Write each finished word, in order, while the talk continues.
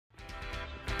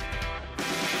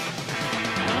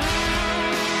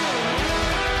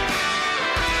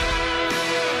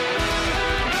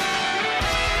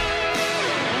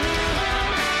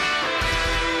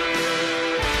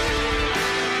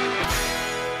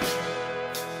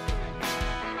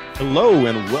Hello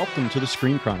and welcome to the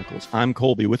Screen Chronicles. I'm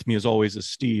Colby. With me as always is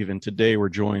Steve, and today we're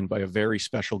joined by a very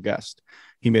special guest.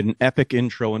 He made an epic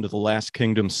intro into The Last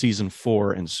Kingdom Season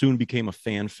 4 and soon became a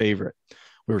fan favorite.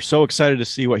 We were so excited to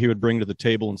see what he would bring to the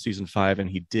table in Season 5, and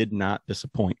he did not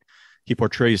disappoint. He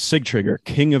portrays Sigtryggr,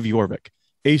 King of Jorvik.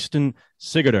 Eysteinn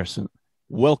Sigurðarson,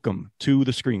 welcome to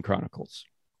the Screen Chronicles.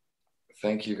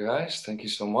 Thank you, guys. Thank you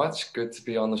so much. Good to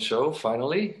be on the show,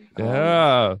 finally.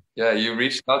 Yeah. You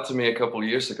reached out to me a couple of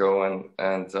years ago,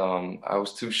 and I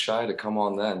was too shy to come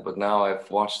on then. But now I've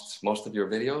watched most of your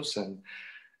videos, and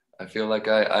I feel like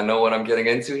I know what I'm getting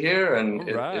into here. And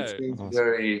it seems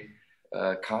very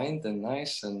kind and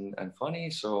nice and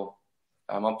funny. So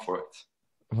I'm up for it.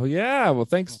 Oh, yeah. Well,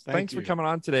 thanks for coming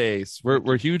on today.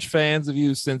 We're huge fans of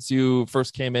you since you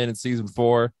first came in Season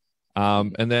 4.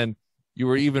 And then you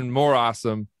were even more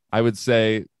awesome, I would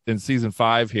say, in Season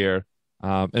 5 here.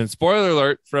 And spoiler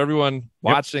alert for everyone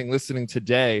watching, listening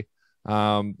today.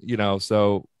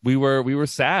 So we were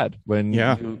sad when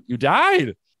you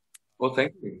died. Well,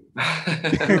 thank you.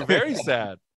 We were very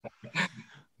sad.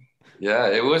 Yeah,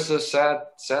 it was a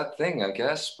sad thing, I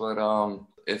guess. But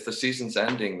if the season's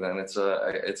ending, then it's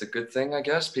a good thing, I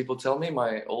guess. People tell me,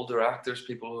 my older actors,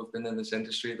 people who have been in this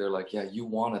industry, they're like, yeah, you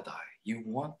want to die. You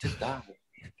want to die.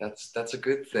 That's a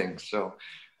good thing. So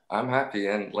I'm happy.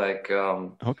 And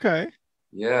Okay.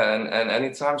 Yeah, and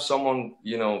anytime someone,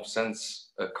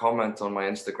 sends a comment on my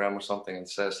Instagram or something and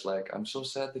says like, I'm so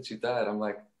sad that you died, I'm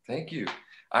like, thank you.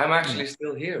 I'm actually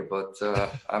still here, but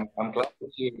I'm glad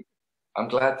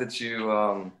that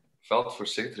you felt for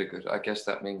Sigtryggr. I guess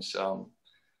that means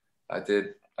I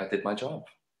did my job.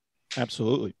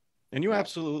 Absolutely. And you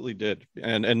absolutely did.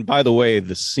 And by the way,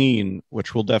 the scene,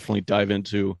 which we'll definitely dive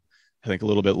into, I think a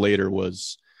little bit later,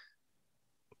 was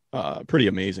pretty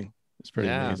amazing. It's pretty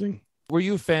amazing. Were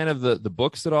you a fan of the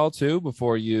books at all too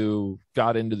before you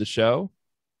got into the show?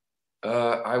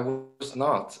 I was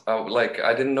not.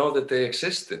 I didn't know that they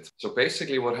existed. So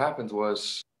basically what happened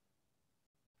was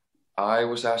I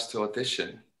was asked to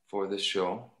audition for this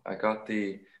show. I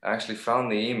actually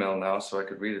found the email now so I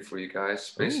could read it for you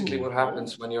guys. Basically what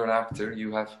happens when you're an actor,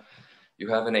 you have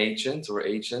an agent or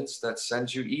agents that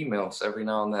send you emails every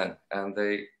now and then, and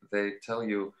they tell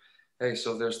you, hey,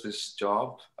 so there's this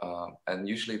job, and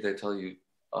usually they tell you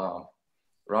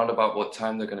around about what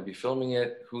time they're going to be filming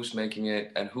it, who's making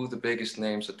it, and who the biggest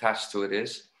names attached to it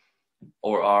is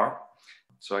or are.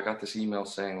 So I got this email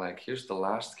saying like, here's The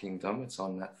Last Kingdom, it's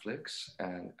on Netflix,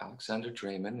 and Alexander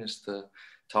Draymond is the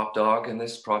top dog in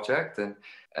this project, and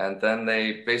then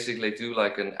they basically do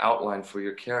like an outline for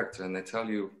your character, and they tell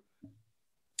you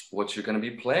what you're going to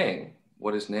be playing,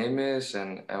 what his name is,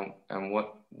 and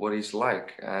what he's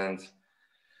like. And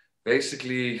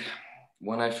basically,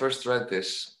 when I first read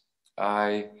this,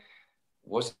 I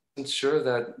wasn't sure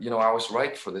that I was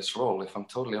right for this role, if I'm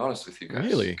totally honest with you guys.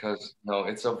 Really? Because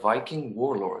it's a Viking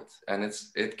warlord, and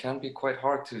it can be quite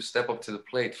hard to step up to the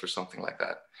plate for something like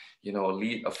that.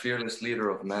 A fearless leader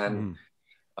of men,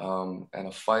 and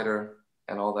a fighter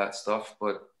and all that stuff.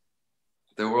 But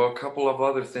there were a couple of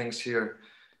other things here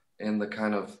in the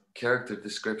kind of character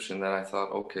description that I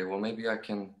thought, okay, well, maybe I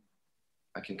can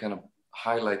kind of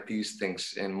highlight these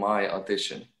things in my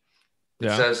audition. It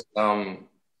says,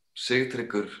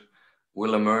 Sigtryggr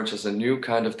will emerge as a new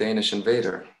kind of Danish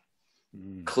invader.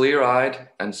 Clear-eyed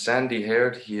and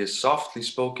sandy-haired, he is softly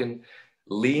spoken,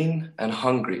 lean and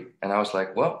hungry. And I was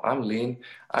like, well, I'm lean.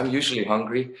 I'm usually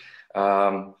hungry.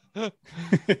 Which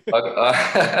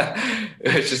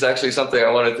is actually something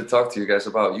I wanted to talk to you guys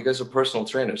about. You guys are personal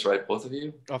trainers, right? Both of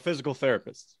you? Physical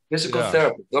therapists. Physical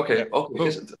therapist. Okay.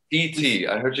 PT.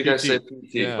 I heard you guys say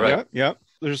PT, right? Yeah.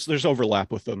 There's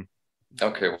overlap with them.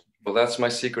 Okay. Well, that's my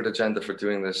secret agenda for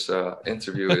doing this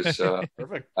interview is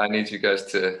Perfect. I need you guys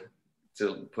to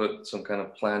put some kind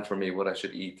of plan for me, what I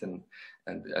should eat and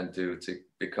do to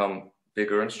become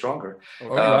bigger and stronger.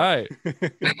 All right. We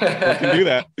can do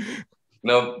that.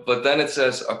 No, but then it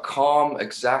says, a calm,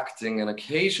 exacting, and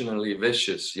occasionally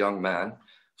vicious young man,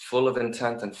 full of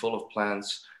intent and full of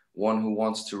plans, one who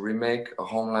wants to remake a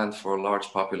homeland for a large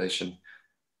population,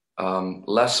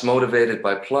 less motivated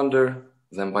by plunder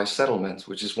than by settlement,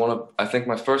 which is one of, I think,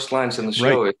 my first lines in the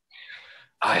show is,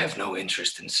 I have no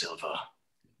interest in silver.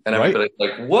 And everybody's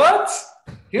like, what?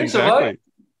 Here's a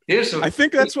I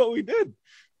think that's what we did.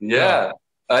 Yeah.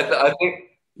 I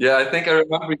think I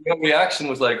remember your reaction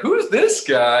was like, who's this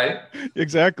guy?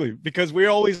 Exactly. Because we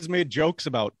always made jokes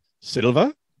about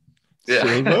Silva. Yeah.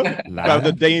 Silva.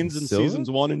 The Danes in seasons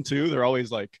 1 and 2, they're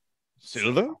always like,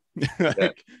 Silva?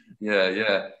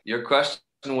 Yeah. Your question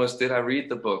was, did I read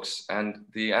the books? And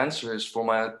the answer is, for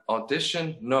my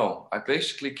audition, no. I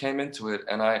basically came into it,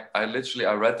 and I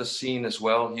read the scene as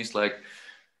well. He's like,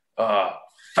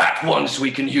 fat ones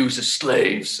we can use as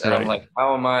slaves. And I'm like,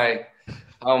 how am I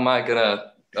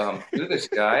gonna do this,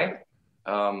 guy?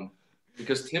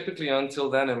 Because typically until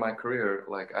then in my career,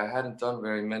 like, I hadn't done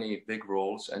very many big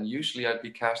roles, and usually I'd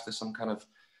be cast as some kind of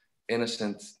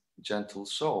innocent, gentle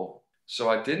soul. So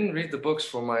I didn't read the books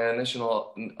for my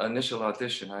initial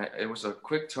audition. It was a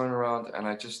quick turnaround, and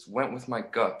I just went with my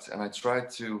gut, and I tried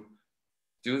to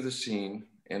do the scene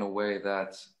in a way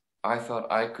that I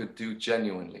thought I could do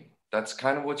genuinely. That's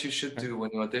kind of what you should do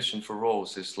when you audition for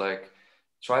roles, is like,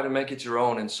 try to make it your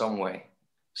own in some way.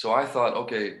 So I thought,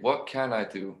 okay, what can I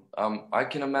do? I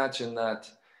can imagine that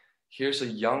here's a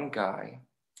young guy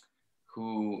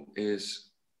who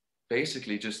is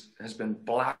basically just has been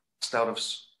blasted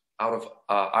out of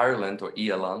Ireland, or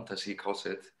Ireland as he calls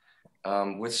it,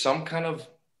 with some kind of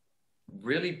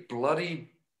really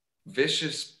bloody,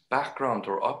 vicious background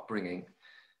or upbringing.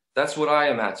 That's what I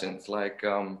imagined. Like,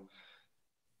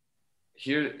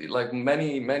 here, like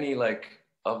many like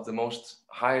of the most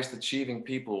highest achieving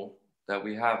people that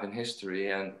we have in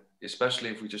history, and especially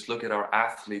if we just look at our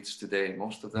athletes today,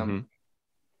 most of them,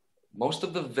 most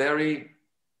of the very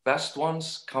best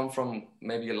ones come from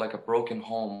maybe like a broken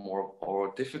home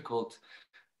or difficult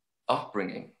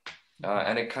upbringing.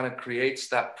 And it kind of creates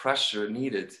that pressure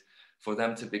needed for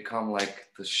them to become like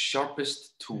the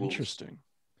sharpest tools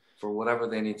for whatever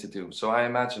they need to do. So I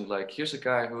imagined, like, here's a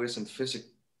guy who isn't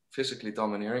physically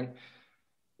domineering.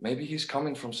 Maybe he's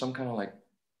coming from some kind of like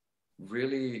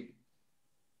really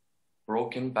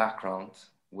broken background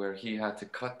where he had to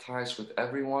cut ties with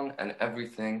everyone and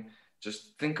everything,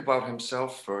 just think about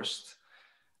himself first.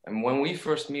 And when we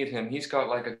first meet him, he's got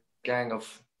like a gang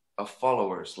of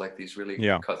followers, like these really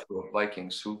cutthroat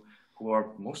Vikings who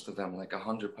are, most of them, like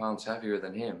 100 pounds heavier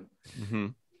than him.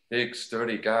 Big,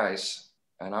 sturdy guys.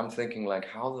 And I'm thinking, like,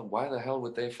 why the hell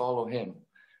would they follow him?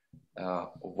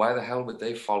 Why the hell would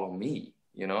they follow me?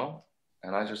 You know?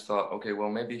 And I just thought, okay, well,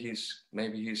 maybe he's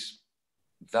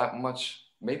that much,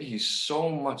 maybe he's so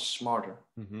much smarter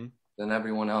than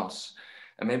everyone else.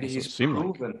 And maybe he's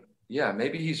proven,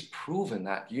 maybe he's proven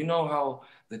that. You know how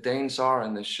the Danes are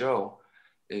in this show,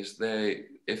 is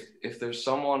if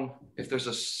there's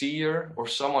a seer or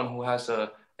someone who has an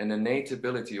innate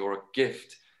ability or a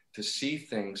gift to see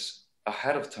things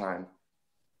ahead of time,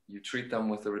 you treat them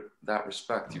with that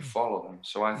respect, you follow them.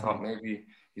 So I thought maybe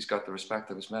he's got the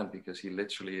respect of his men because he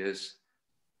literally is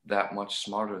that much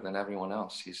smarter than everyone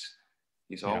else.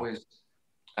 He's always,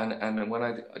 and when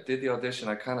I did the audition,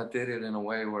 I kind of did it in a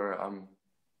way where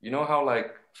you know how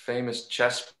like famous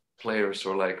chess players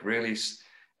or like really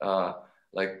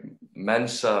like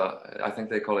Mensa, I think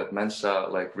they call it Mensa,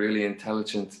 like really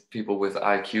intelligent people with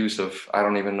IQs of, I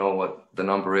don't even know what the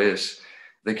number is.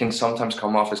 They can sometimes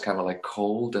come off as kind of like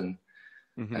cold and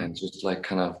just like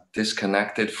kind of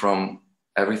disconnected from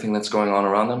everything that's going on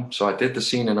around them. So I did the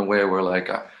scene in a way where like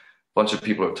a bunch of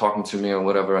people are talking to me or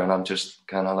whatever, and I'm just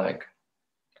kind of like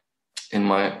in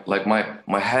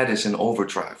my head is in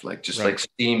overdrive, like just like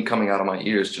steam coming out of my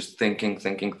ears, just thinking.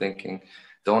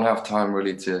 Don't have time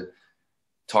really to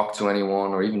talk to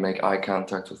anyone or even make eye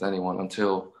contact with anyone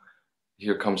until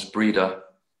here comes Brida.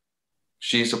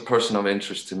 She's a person of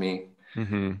interest to me.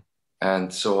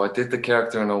 And so I did the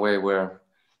character in a way where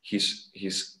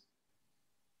he's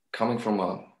coming from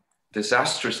a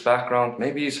disastrous background.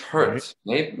 Maybe he's hurt.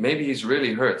 Maybe he's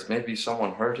really hurt. Maybe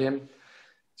someone hurt him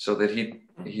so that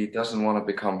he doesn't want to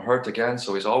become hurt again.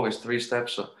 So he's always 3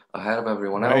 steps ahead of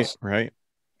everyone else.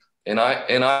 In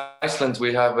Iceland,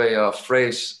 we have a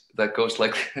phrase that goes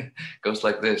like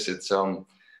this. It's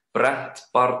 "Brennt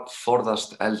barn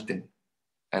forðast eldin,"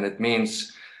 and it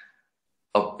means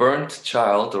a burnt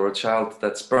child or a child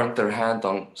that's burnt their hand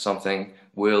on something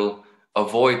will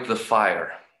avoid the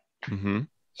fire.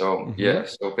 So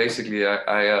so basically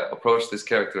I approached this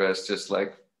character as just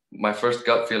like, my first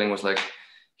gut feeling was like,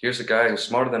 here's a guy who's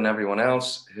smarter than everyone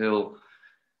else.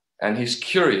 And he's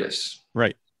curious.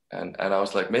 And I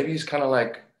was like, maybe he's kind of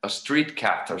like a street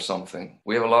cat or something.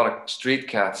 We have a lot of street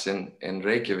cats in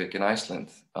Reykjavik in Iceland.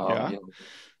 You know,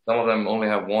 some of them only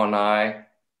have one eye,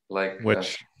 like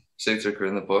Sigtryggr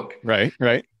in the book.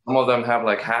 Some of them have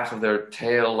like half of their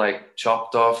tail like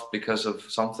chopped off because of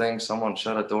something. Someone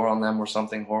shut a door on them or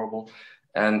something horrible.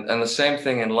 And the same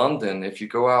thing in London. If you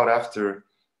go out after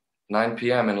 9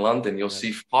 p.m. in London, you'll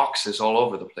see foxes all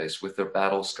over the place with their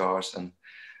battle scars, and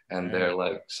they're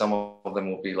like, some of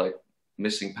them will be like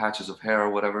missing patches of hair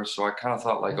or whatever. So I kind of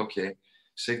thought like, okay,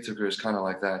 Sigtryggr is kind of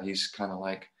like that. He's kind of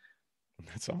like,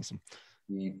 that's awesome.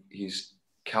 He's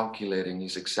calculating,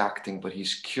 he's exacting, but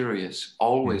he's curious,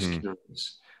 always curious,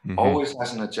 always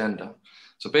has an agenda.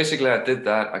 So basically I did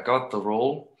that. I got the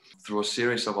role through a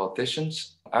series of auditions.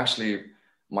 Actually,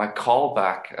 my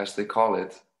callback, as they call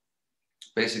it,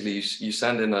 basically you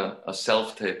send in a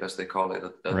self-tape, as they call it,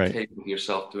 a tape of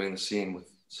yourself doing the scene with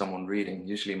someone reading.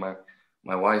 Usually my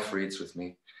wife reads with me.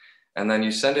 And then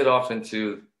you send it off into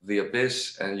the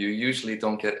abyss, and you usually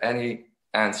don't get any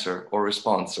answer or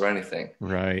response or anything.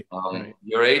 Right.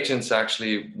 Your agents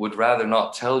actually would rather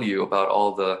not tell you about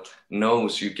all the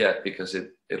no's you get, because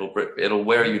it'll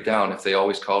wear you down if they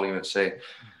always call you and say,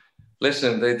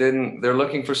 listen, they're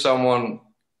looking for someone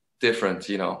different,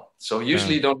 you know. So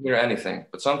usually you don't hear anything,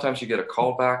 but sometimes you get a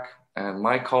callback. And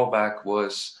my callback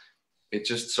was, it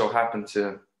just so happened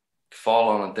to fall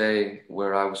on a day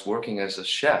where I was working as a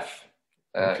chef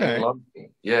in London.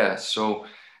 Yeah, so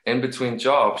in between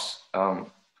jobs,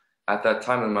 at that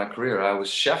time in my career, I was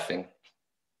chefing.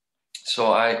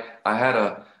 So I had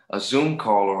a Zoom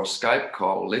call or a Skype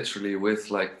call, literally, with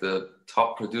like the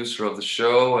top producer of the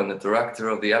show and the director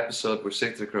of the episode where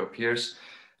Sigtryggr appears.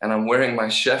 And I'm wearing my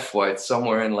chef white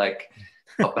somewhere in like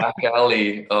a back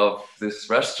alley of this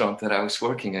restaurant that I was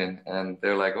working in. And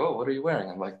they're like, oh, what are you wearing?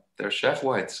 I'm like, they're chef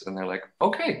whites. And they're like,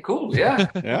 okay, cool. Yeah.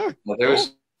 Yeah. Well, they were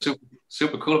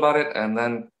super cool about it. And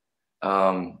then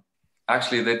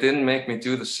actually, they didn't make me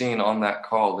do the scene on that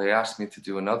call. They asked me to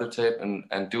do another tape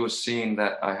and do a scene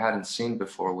that I hadn't seen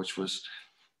before, which was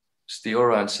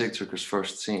Stiora and Sigtryggr's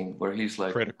first scene, where he's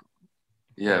like, critical.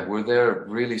 Yeah, we're there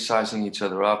really sizing each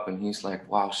other up. And he's like,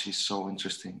 wow, she's so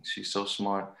interesting. She's so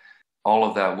smart. All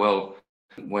of that. Well,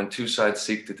 when two sides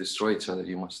seek to destroy each other,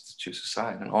 you must choose a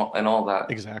side, and all that.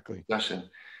 Exactly. Discussion.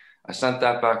 I sent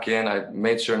that back in. I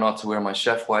made sure not to wear my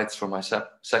chef whites for my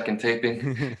second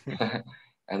taping.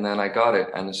 And then I got it.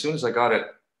 And as soon as I got it,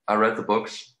 I read the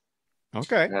books.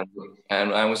 Okay.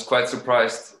 And I was quite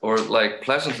surprised, or like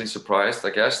pleasantly surprised,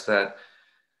 I guess, that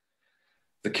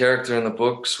the character in the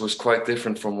books was quite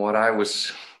different from what I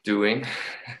was doing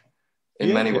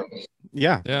in many ways.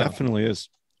 Yeah, definitely is.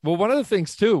 Well, one of the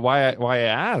things too, why I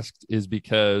asked is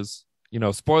because, you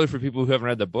know, spoiler for people who haven't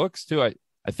read the books too. I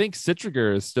think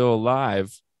Sigtryggr is still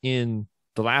alive in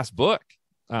the last book.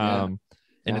 And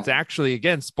it's actually,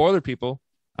 again, spoiler people,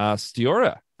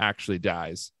 Stiora actually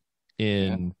dies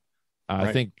in,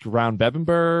 I think around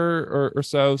Bebbanburg or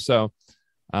so. So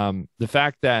the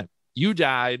fact that you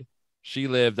died, she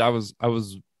lived,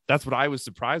 that's what I was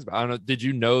surprised about. I don't know. Did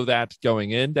you know that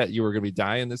going in, that you were going to be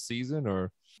dying this season,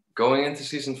 or? Going into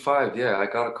season 5, I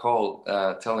got a call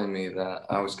telling me that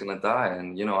I was gonna die,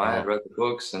 and you know I had read the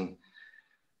books,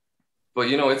 but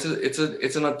you know it's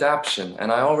an adaptation,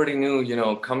 and I already knew, you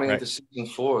know, coming into season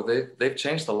 4, they've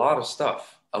changed a lot of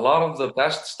stuff. A lot of the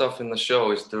best stuff in the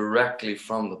show is directly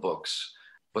from the books,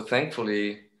 but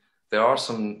thankfully there are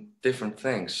some different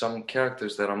things, some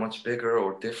characters that are much bigger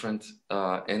or different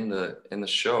in the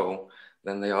show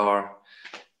than they are.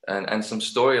 And some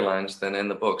storylines than in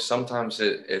the book. Sometimes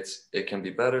it can be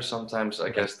better. Sometimes I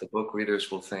guess the book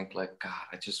readers will think like, God,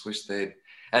 I just wish they'd.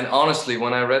 And honestly,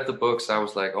 when I read the books, I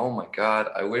was like, oh my God,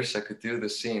 I wish I could do the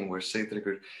scene where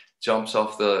Sigtryggr jumps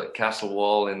off the castle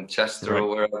wall in Chester or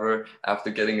wherever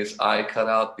after getting his eye cut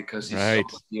out because he saw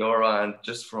Stiora, and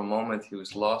just for a moment he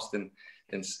was lost in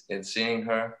seeing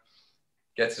her.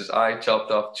 Gets his eye chopped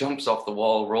off, jumps off the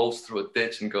wall, rolls through a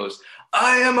ditch, and goes,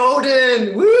 I am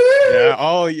Odin! Woo! Yeah.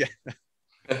 Oh, yeah.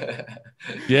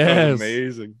 Yes.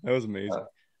 That was amazing.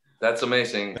 That's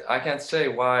amazing. I can't say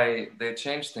why they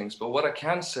changed things, but what I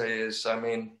can say is, I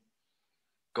mean,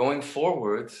 going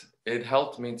forward, it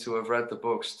helped me to have read the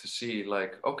books to see,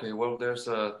 like, okay, well, there's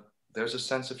a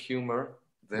sense of humor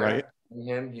there in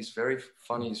him. He's very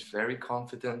funny. He's very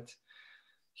confident.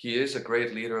 He is a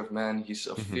great leader of men. He's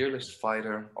a fearless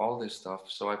fighter, all this stuff.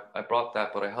 So I brought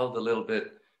that, but I held a little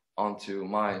bit onto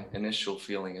my initial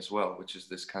feeling as well, which is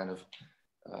this kind of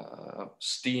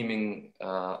steaming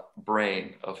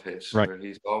brain of his, where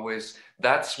he's always,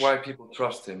 that's why people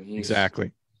trust him. He's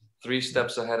exactly 3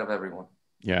 steps ahead of everyone.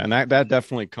 Yeah, and that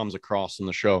definitely comes across in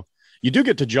the show. You do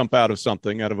get to jump out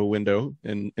of a window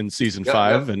in season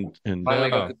 5 and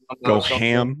go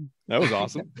ham. That was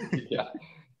awesome.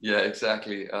 Yeah,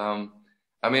 exactly.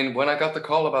 I mean, when I got the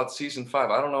call about season 5,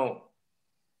 I don't know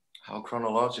how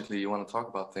chronologically you want to talk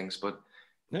about things, but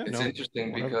it's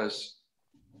interesting because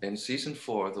in season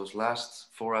 4, those last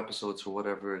 4 episodes or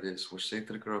whatever it is, where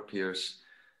Sigtryggr appears,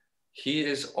 he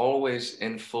is always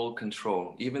in full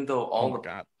control. Even though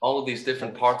all of these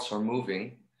different parts are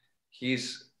moving,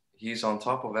 he's on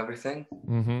top of everything.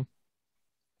 Mm-hmm.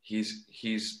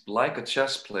 He's like a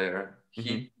chess player.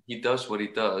 He does what he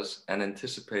does and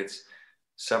anticipates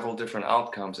several different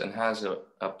outcomes and has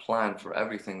a plan for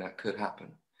everything that could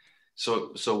happen.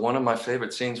 So one of my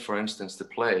favorite scenes, for instance, to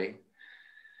play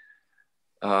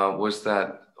was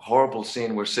that horrible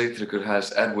scene where Sigtryggr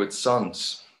has Edward's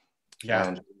sons. Yeah.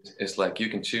 And it's like you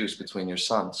can choose between your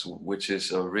sons, which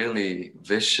is a really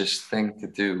vicious thing to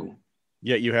do.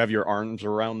 Yeah, you have your arms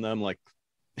around them, like.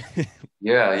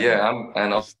 yeah,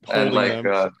 and like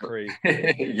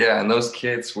yeah, and those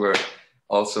kids were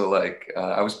also like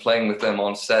I was playing with them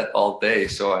on set all day,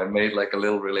 so I made like a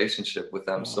little relationship with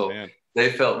them. So man. They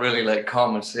felt really like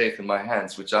calm and safe in my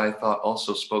hands, which I thought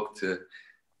also spoke to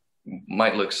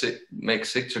make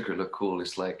Sigtryggr look cool.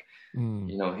 It's like,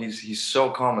 you know, he's so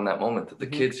calm in that moment that the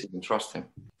kids even trust him.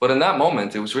 But in that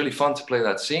moment, it was really fun to play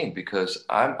that scene because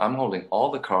I'm holding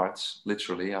all the cards,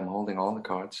 literally. I'm holding all the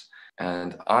cards,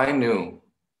 and I knew,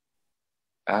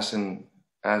 as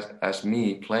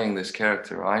me playing this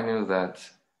character, I knew that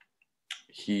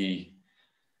he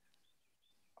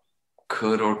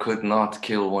could or could not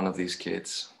kill one of these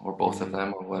kids or both of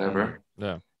them or whatever.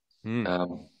 Yeah.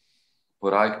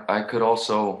 But I could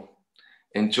also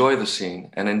enjoy the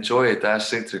scene and enjoy it as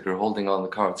Sigtryggr holding on the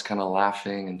cards, kind of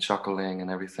laughing and chuckling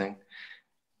and everything.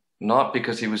 Not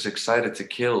because he was excited to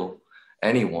kill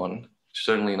anyone,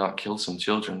 certainly not kill some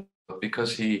children, but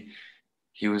because he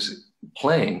was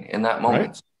playing in that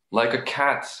moment, like a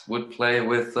cat would play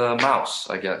with a mouse,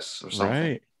 I guess, or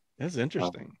something. Right. That's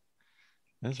interesting.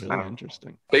 That's really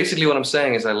interesting. Basically, what I'm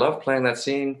saying is I love playing that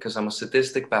scene because I'm a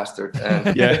sadistic bastard.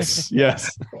 And yes.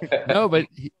 No, but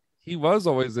he was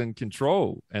always in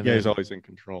control. And he's always in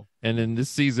control. And in this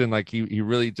season, like he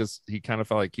really he kind of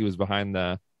felt like he was behind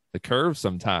the curve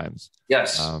sometimes.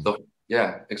 Yes.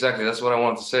 Yeah, exactly. That's what I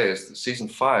wanted to say is season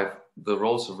 5, the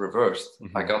roles have reversed.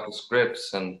 I got the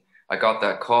scripts and I got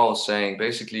that call saying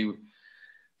basically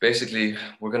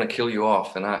we're going to kill you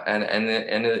off. And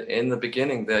in the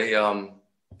beginning, they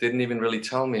didn't even really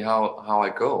tell me how I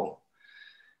go.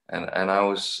 And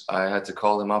I had to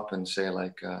call them up and say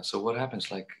like, so what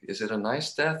happens? Like, is it a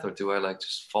nice death or do I like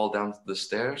just fall down the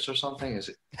stairs or something? Is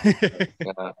it?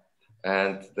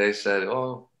 And they said,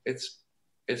 oh,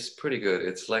 it's pretty good.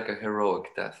 It's like a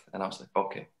heroic death. And I was like,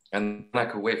 okay. And I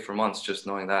could wait for months just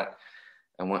knowing that.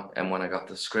 And when I got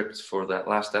the script for that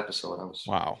last episode,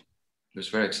 it was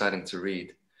very exciting to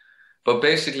read. But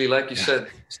basically, like you said,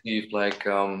 Steve, like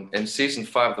in season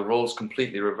 5, the role's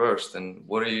completely reversed. And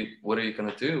what are you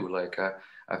gonna do? Like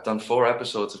I've done 4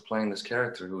 episodes of playing this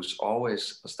character who's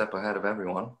always a step ahead of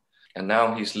everyone, and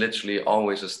now he's literally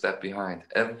always a step behind.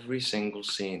 Every single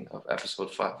scene of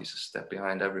episode 5, he's a step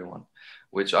behind everyone,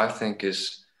 which I think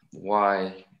is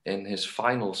why in his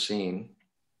final scene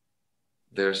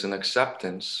there's an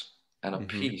acceptance and a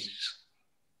peace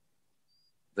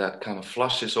that kind of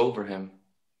flushes over him,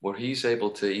 where he's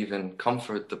able to even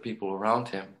comfort the people around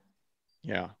him.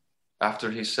 Yeah.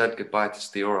 After he said goodbye to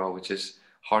Stiora, which is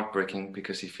heartbreaking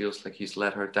because he feels like he's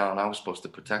let her down. I was supposed to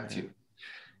protect you.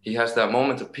 He has that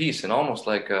moment of peace and almost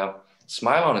like a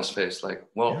smile on his face. Like,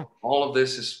 well, all of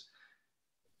this is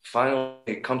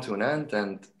finally come to an end,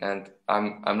 and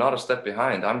I'm not a step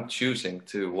behind. I'm choosing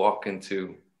to walk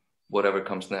into whatever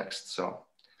comes next. So.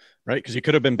 Right, because you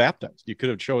could have been baptized. You could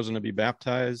have chosen to be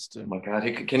baptized. Oh my God,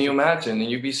 can you imagine? And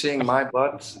you'd be seeing my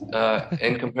butt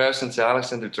in comparison to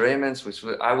Alexander Draymond's, which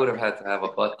I would have had to have a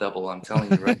butt double, I'm telling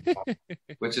you right now.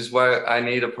 Which is why I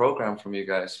need a program from you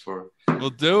guys for... We'll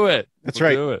do it. That's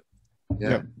right. Do it.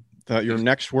 Yeah. Your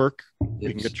next work, you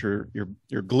can get your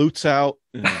glutes out.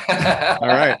 All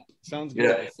right. Sounds good.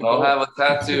 Yeah, and I'll have a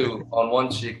tattoo on one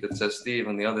cheek that says Steve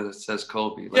and the other that says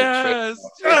Colby. Like yes,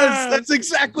 that's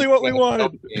exactly what we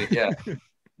wanted. Yeah,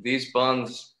 these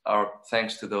buns are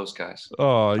thanks to those guys.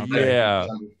 Oh yeah,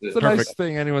 it's the nicest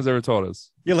thing anyone's ever told us.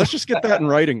 Yeah, let's just get that in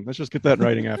writing. Let's just get that in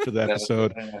writing after the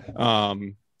episode.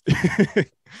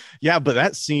 Yeah, but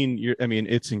that scene,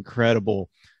 it's incredible.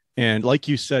 And like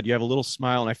you said, you have a little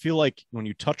smile. And I feel like when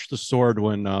you touch the sword,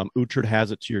 when Uhtred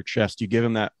has it to your chest, you give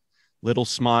him that little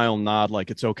smile nod, like,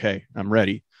 it's okay, I'm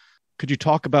ready. Could you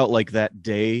talk about like that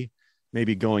day,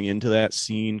 maybe going into that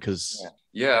scene? Because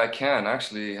I can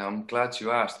actually. I'm glad you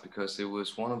asked because it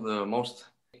was one of the most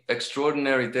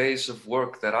extraordinary days of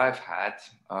work that I've had.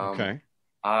 Okay.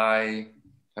 I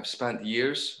have spent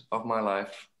years of my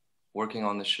life working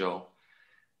on the show.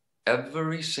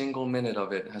 Every single minute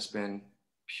of it has been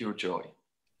pure joy.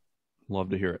 Love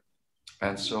to hear it.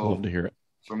 And so love to hear it.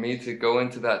 For me to go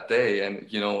into that day and,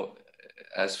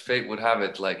 as fate would have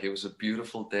it, like it was a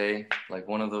beautiful day, like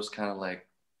one of those kind of like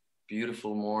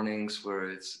beautiful mornings where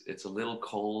it's a little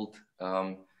cold,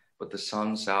 but the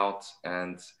sun's out,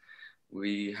 and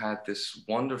we had this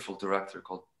wonderful director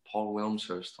called Paul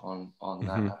Wilmshurst on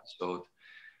that episode,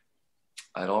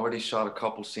 I'd already shot a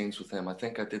couple scenes with him. I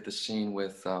think I did the scene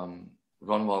with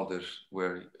Runvaldur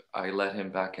where I let him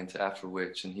back into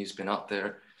Afterwitch, and he's been up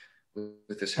there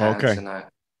with his hands. Okay.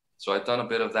 So I'd done a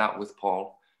bit of that with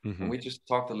Paul. Mm-hmm. And we just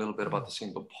talked a little bit about the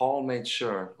scene, but Paul made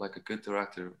sure, like a good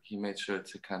director, he made sure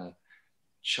to kind of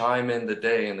chime in the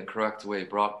day in the correct way.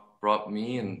 Brought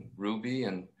me and Ruby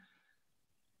and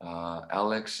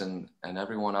Alex and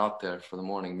everyone out there for the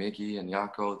morning. Miggy and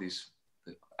Jaco, these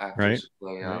actors who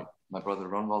play my brother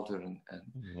Runvaldur and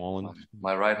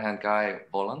my right-hand guy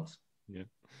Voland. Yeah.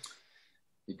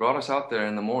 He brought us out there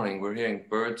in the morning. We're hearing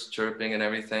birds chirping and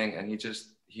everything, and he just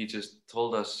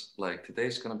told us, like,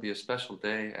 today's going to be a special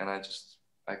day. And I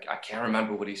can't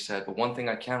remember what he said, but one thing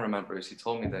I can remember is he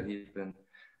told me that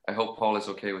I hope Paul is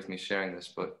okay with me sharing this,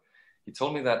 but he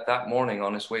told me that morning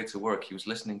on his way to work, he was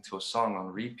listening to a song on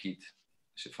repeat.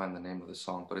 I should find the name of the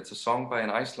song, but it's a song by an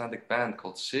Icelandic band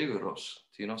called Sigurðarson.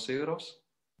 Do you know Sigurðarson?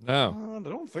 No. I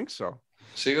don't think so.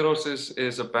 Sigurðarson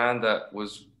is a band that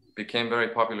became very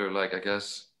popular, like, I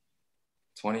guess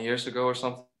 20 years ago or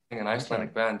something, an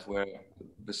Icelandic band where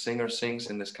the singer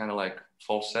sings in this kind of like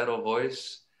falsetto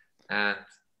voice and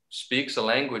speaks a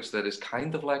language that is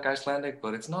kind of like Icelandic,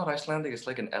 but it's not Icelandic. It's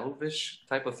like an Elvish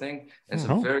type of thing. It's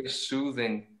a very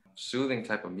soothing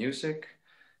type of music.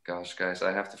 Gosh, guys,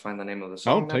 I have to find the name of the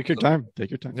song. Take your time.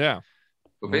 Yeah.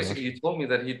 But basically, he told me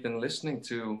that he'd been listening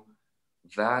to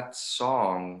that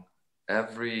song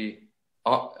on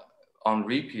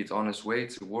repeat on his way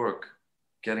to work,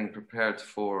 getting prepared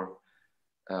for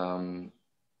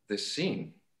this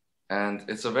scene. And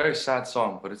it's a very sad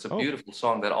song, but it's a beautiful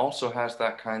song that also has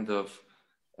that kind of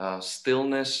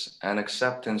stillness and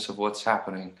acceptance of what's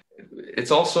happening.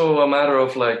 It's also a matter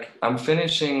of, like, I'm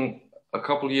finishing a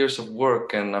couple years of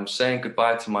work and I'm saying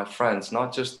goodbye to my friends,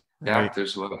 not just the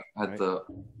actors who I've had the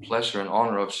pleasure and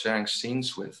honor of sharing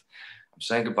scenes with. I'm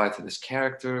saying goodbye to this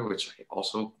character, which I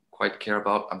also quite care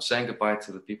about. I'm saying goodbye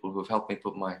to the people who have helped me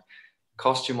put my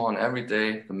costume on every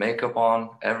day, the makeup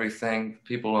on, everything,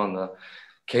 people on the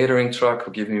catering truck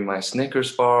who give me my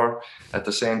Snickers bar at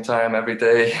the same time every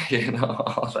day,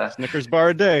 all that. Snickers bar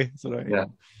a day.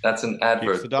 That's an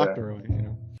advert. Keeps the doctor away,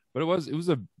 But it was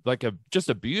just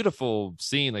a beautiful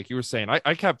scene, like you were saying.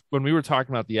 I kept, when we were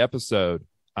talking about the episode,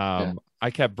 I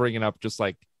kept bringing up just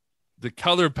like the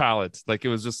color palettes. Like it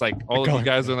was just like all of you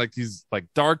guys are like these like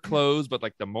dark clothes, but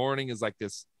like the morning is like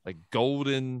this like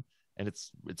golden, and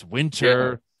it's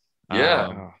winter.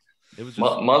 It was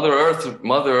just... Mother Earth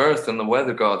and the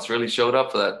weather gods really showed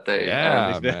up for that day.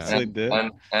 Yeah, they did.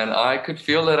 And I could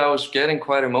feel that I was getting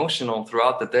quite emotional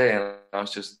throughout the day, and I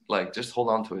was just like, just hold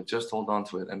on to it.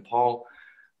 And Paul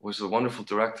was a wonderful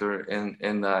director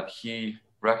in that he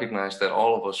recognized that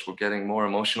all of us were getting more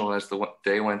emotional as the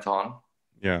day went on.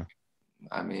 Yeah.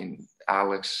 I mean,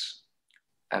 Alex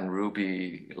and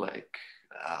Ruby, like,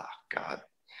 God.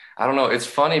 I don't know. It's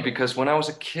funny because when I was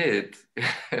a kid,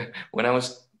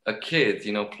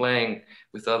 playing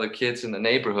with other kids in the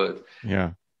neighborhood,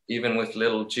 even with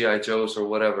little G.I. Joes or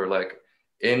whatever, like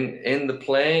in the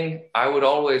playing, I would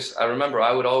always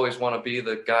want to be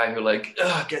the guy who like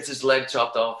gets his leg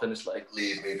chopped off and is like,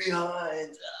 leave me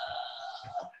behind,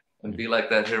 and be like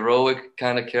that heroic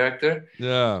kind of character.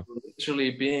 Yeah.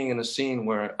 Literally being in a scene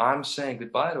where I'm saying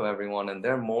goodbye to everyone and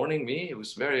they're mourning me, it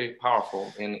was very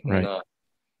powerful.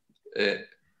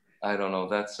 I don't know,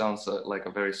 that sounds like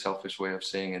a very selfish way of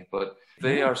saying it, but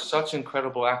they are such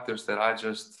incredible actors that I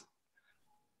just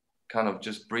kind of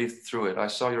just breathed through it. I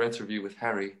saw your interview with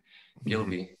Harry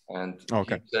Gilby, and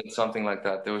he said something like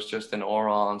that. There was just an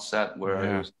aura on set where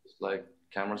it was just like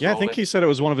cameras rolling. I think he said it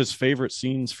was one of his favorite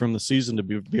scenes from the season to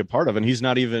be a part of, and he's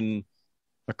not even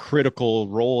a critical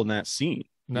role in that scene.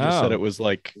 He just said it was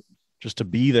like just to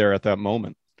be there at that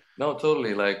moment. No,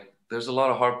 totally. Like, there's a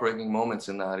lot of heartbreaking moments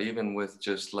in that, even with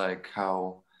just like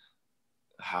how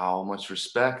much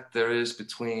respect there is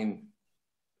between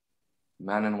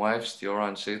man and wife, Stjóra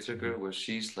and Sigtryggr, where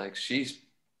she's like,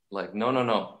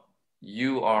 no,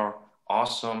 you are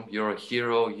awesome, you're a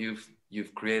hero, you've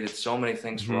created so many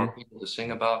things for our people to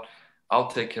sing about. I'll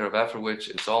take care of Afterwitch,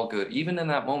 it's all good. Even in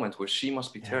that moment where she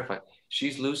must be terrified,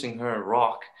 she's losing her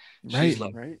rock. She's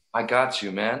I got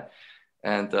you, man.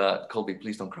 And Colby,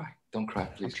 please don't cry. Don't cry,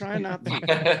 please. I'm trying not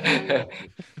to.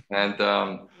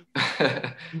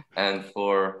 And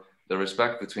for the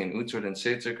respect between Uhtred and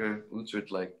Sigtryggr,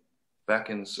 Uhtred like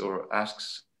beckons or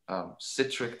asks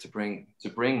Sigtryggr to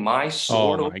bring my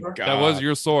sword over. God. That was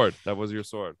your sword. That was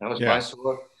my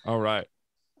sword. All right.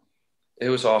 It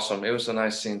was awesome. It was a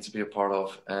nice scene to be a part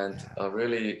of, and a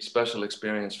really special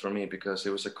experience for me because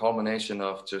it was a culmination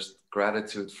of just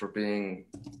gratitude for being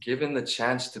given the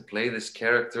chance to play this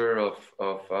character of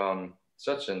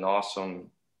such an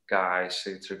awesome guy,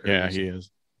 Sigtryggr. Yeah, he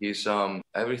is. He's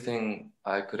everything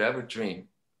I could ever dream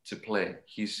to play.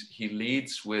 He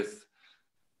leads with,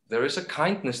 there is a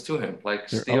kindness to him, like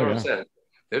Stiora said.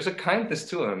 There's a kindness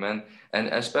to him, and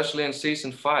especially in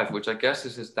season 5, which I guess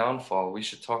is his downfall. We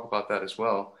should talk about that as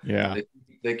well. Yeah.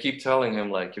 They keep telling him,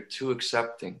 like, you're too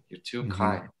accepting, you're too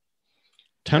kind.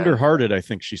 Tender-hearted, I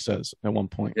think she says at one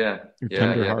point. Yeah. You're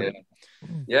tender-hearted.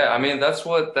 Yeah, I mean, that's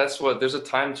what there's a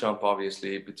time jump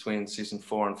obviously between season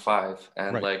 4 and 5,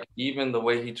 and like even the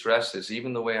way he dresses,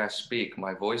 even the way I speak,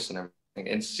 my voice and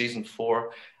everything. In season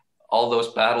 4, all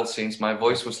those battle scenes, my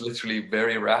voice was literally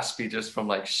very raspy just from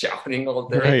like shouting all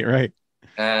day. Right.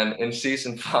 And in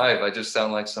season 5, I just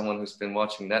sound like someone who's been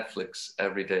watching Netflix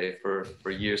every day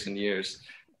for years and years,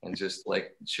 and just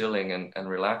like chilling and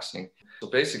relaxing. So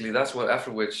basically, that's what,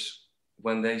 after which,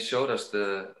 when they showed us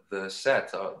the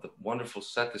set, the wonderful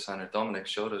set designer Dominic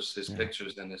showed us his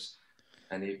pictures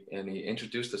and he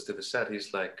introduced us to the set.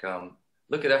 He's like,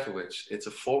 look at Efferwich. It's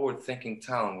a forward-thinking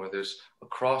town where there's a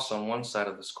cross on one side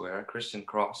of the square, a Christian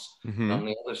cross. And on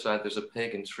the other side, there's a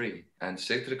pagan tree. And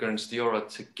Sigtryggr and Stiora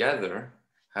together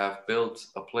have built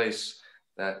a place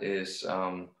that is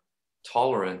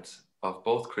tolerant of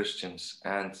both Christians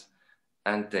and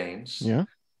Danes. Yeah.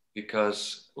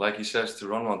 Because, like he says to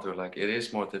Ronwandur, like, it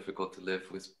is more difficult to live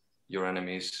with your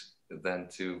enemies than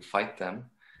to fight them.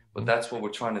 But that's what we're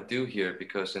trying to do here,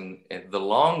 because in the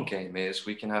long game is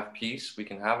we can have peace, we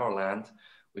can have our land,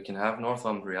 we can have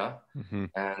Northumbria.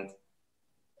 And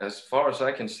as far as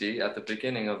I can see, at the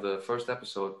beginning of the first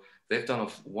episode, they've done a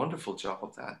wonderful job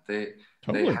of that. They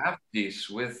have peace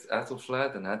with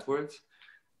Ethelfled and Edward,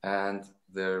 and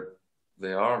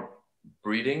they are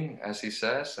breeding, as he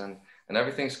says, and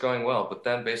everything's going well. But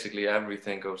then basically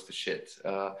everything goes to shit.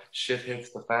 Shit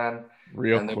hits the fan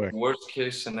real and quick. The worst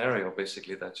case scenario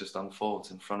basically that just unfolds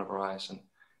in front of our eyes,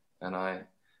 and I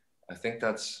think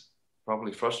that's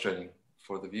probably frustrating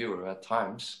for the viewer at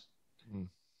times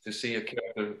to see a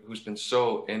character who's been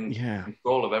so in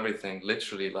control of everything,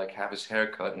 literally like have his hair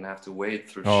cut and have to wade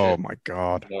through shit. Oh my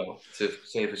God. To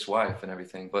save his wife and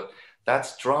everything. But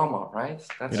that's drama, right?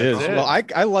 It is. Well,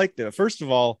 I liked it. First of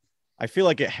all, I feel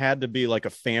like it had to be like a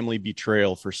family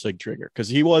betrayal for Sigtryggr, because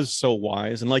he was so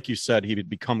wise. And like you said, he would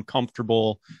become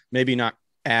comfortable, maybe not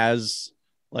as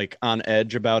like on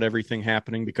edge about everything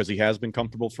happening because he has been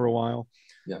comfortable for a while.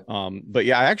 Yeah. But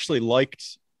yeah, I actually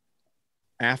liked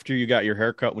after you got your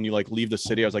haircut, when you like leave the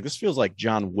city, I was like, this feels like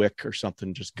John Wick or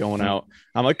something just going out.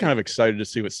 I'm like kind of excited to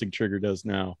see what Sigtryggr does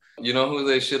now. You know who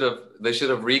they should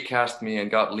have recast me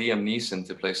and got Liam Neeson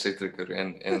to play Sigtryggr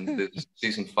in the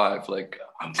season 5. Like,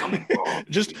 I'm coming.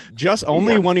 just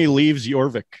only when he leaves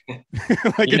Jorvik.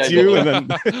 Like it's you and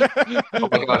then oh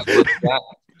my gosh,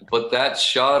 but that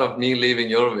shot of me leaving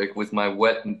Jorvik with my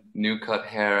wet new cut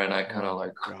hair, and I kind of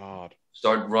like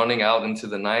start running out into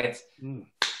the night.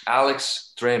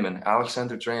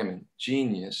 Alexander Draymond,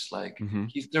 genius. Like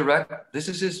he's this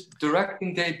is his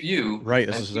directing debut. Right,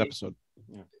 this is his episode.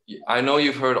 Yeah. I know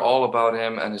you've heard all about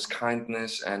him and his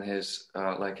kindness and his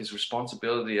like his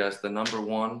responsibility as the number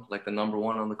one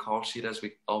on the call sheet, as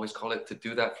we always call it, to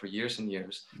do that for years and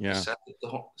years. Yeah.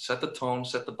 Set the tone,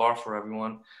 set the bar for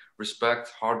everyone. Respect,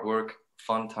 hard work,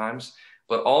 fun times.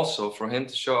 But also for him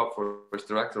to show up for his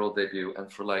directorial debut,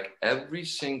 and for like every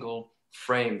single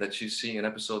frame that you see in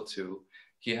episode 2,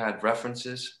 he had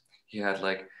references. He had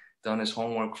like done his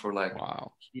homework for like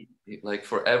like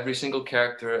for every single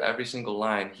character, every single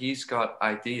line, he's got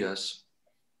ideas.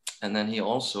 And then he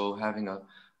also, having a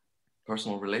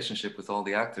personal relationship with all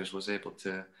the actors, was able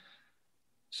to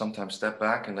sometimes step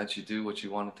back and let you do what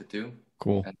you wanted to do.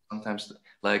 Cool. And sometimes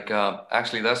like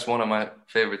actually that's one of my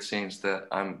favorite scenes that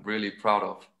I'm really proud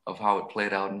of how it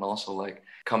played out. And also like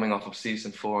coming off of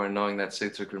season 4 and knowing that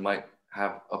Sigtryggr might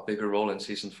have a bigger role in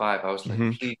season 5, I was like,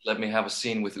 please let me have a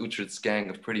scene with Uhtred's gang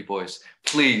of pretty boys.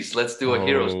 Please, let's do a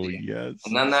hero's scene. Yes.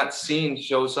 And then that scene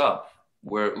shows up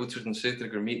where Uhtred and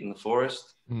Sigtryggr meet in the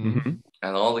forest, and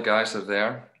all the guys are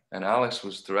there. And Alex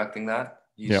was directing that.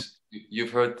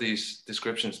 You've heard these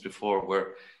descriptions before,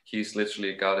 where he's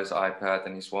literally got his iPad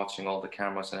and he's watching all the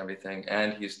cameras and everything,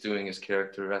 and he's doing his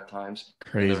character at times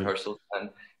in the rehearsal, and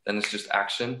then it's just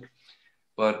action.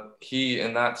 But he,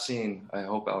 in that scene, I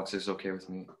hope Alex is okay with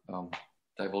me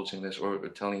divulging this or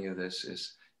telling you this,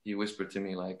 is he whispered to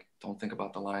me like, don't think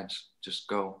about the lines, just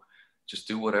go, just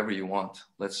do whatever you want.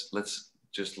 Let's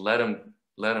just let him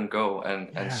go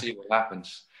and see what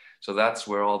happens. So that's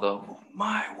where all the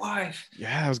my wife.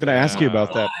 Yeah, I was gonna ask you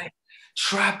about that.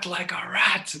 Trapped like a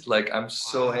rat. Like, I'm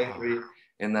so angry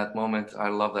in that moment. I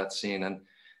love that scene.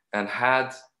 And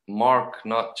had Mark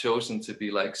not chosen to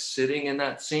be like sitting in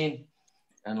that scene,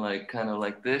 and like kind of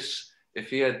like this. If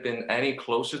he had been any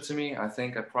closer to me, I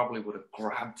think I probably would have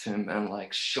grabbed him and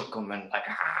like shook him and like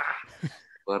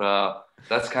But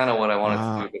that's kind of what I wanted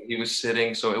to do. But he was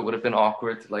sitting, so it would have been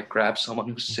awkward to like grab someone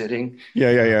who's sitting.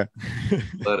 Yeah.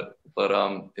 but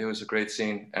it was a great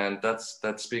scene, and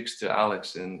that speaks to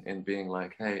Alex in being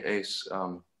like, hey, Ace,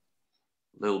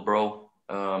 little bro,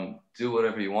 do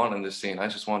whatever you want in this scene. I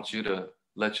just want you to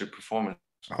let your performance,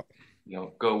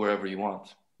 go wherever you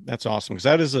want. That's awesome, because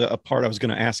that is a part I was going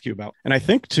to ask you about. And I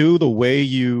think too, the way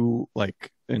you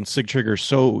like in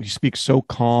Sigtryggr, you speak so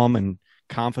calm and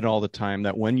confident all the time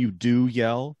that when you do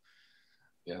yell,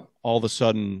 all of a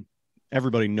sudden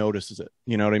everybody notices it.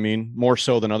 You know what I mean? More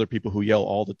so than other people who yell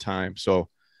all the time. So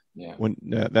when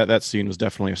that scene was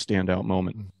definitely a standout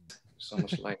moment. So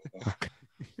much like that.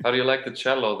 How do you like the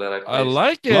cello that I play? I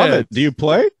like it. Love it. Do you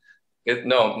play?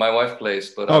 No, my wife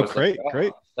plays, but great.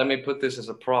 Let me put this as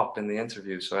a prop in the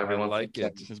interview so everyone like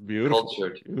it. It's beautiful.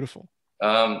 Cultured. Beautiful.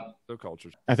 So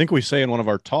cultured. I think we say in one of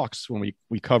our talks when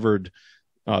we covered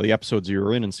the episodes you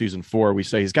were in season 4, we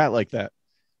say he's got like that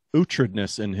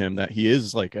Uhtredness in him, that he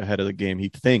is like ahead of the game. He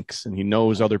thinks and he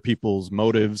knows other people's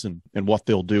motives and what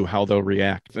they'll do, how they'll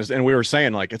react. And we were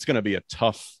saying like it's going to be a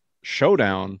tough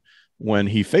showdown when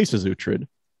he faces Uhtred.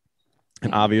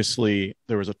 And obviously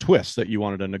there was a twist that you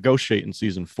wanted to negotiate in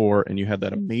season 4, and you had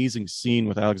that amazing scene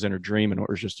with Alexander Dream, and it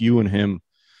was just you and him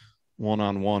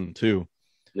one-on-one too.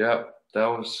 Yeah, that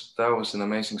was an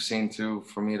amazing scene too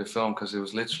for me to film, because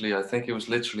I think it was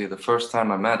literally the first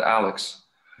time I met Alex.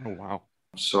 Oh wow.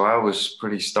 So I was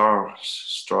pretty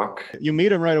starstruck. You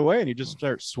meet him right away and you just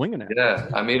start swinging it. Yeah,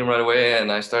 I meet him right away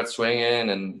and I start swinging,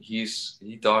 and he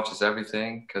dodges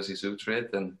everything because he's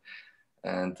Uhtred, and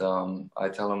I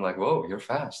tell him like, whoa, you're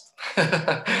fast.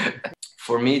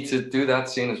 For me to do that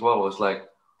scene as well was like,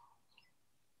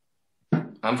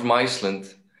 I'm from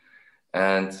Iceland,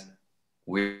 and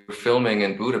we were filming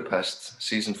in Budapest,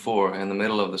 season 4, in the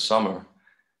middle of the summer.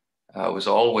 It was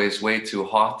always way too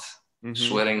hot,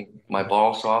 sweating my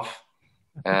balls off.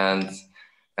 And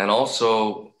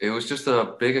also, it was just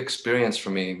a big experience for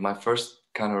me. My first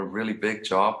kind of really big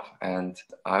job, and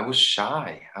I was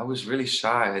shy. I was really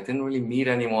shy. I didn't really meet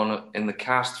anyone in the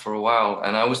cast for a while,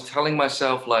 and I was telling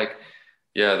myself like,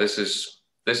 yeah, this is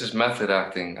method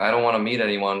acting. I don't want to meet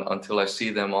anyone until I see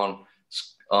them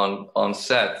on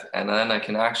set, and then I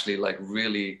can actually like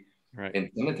really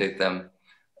intimidate them.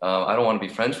 I don't want to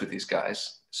be friends with these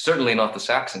guys. Certainly not the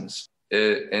Saxons.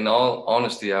 In all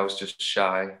honesty, I was just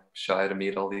shy to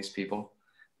meet all these people.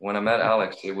 When I met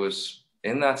Alex, it was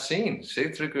in that scene.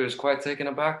 Sigtryggr is quite taken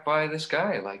aback by this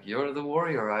guy. Like, you're the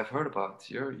warrior I've heard about.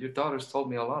 Your daughter's told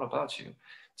me a lot about you.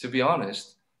 To be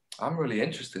honest, I'm really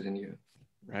interested in you.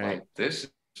 Right. Like, this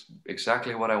is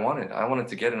exactly what I wanted. I wanted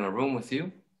to get in a room with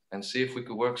you and see if we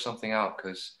could work something out,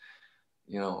 because,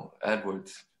 Edward,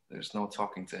 there's no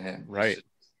talking to him. Right.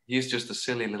 He's just a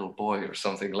silly little boy or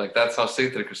something. Like, that's how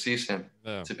Sigtryggr sees him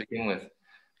to begin with.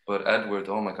 But Edward,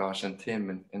 oh my gosh, and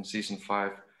Tim in season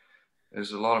 5,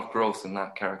 there's a lot of growth in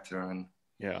that character. And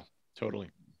yeah,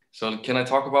 totally. So can I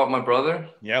talk about my brother?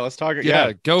 Yeah, let's talk.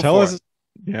 Yeah, go tell for us. it.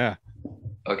 Yeah.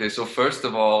 Okay, so first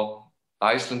of all,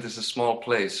 Iceland is a small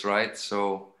place, right?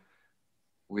 So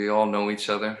we all know each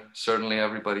other. Certainly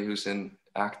everybody who's in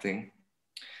acting.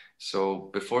 So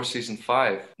before season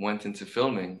 5 went into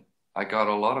filming, I got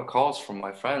a lot of calls from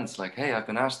my friends like, hey, I've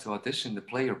been asked to audition to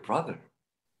play your brother.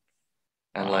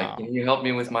 And like, can you help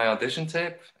me with my audition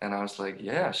tape? And I was like,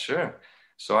 yeah, sure.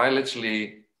 So I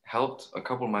literally helped a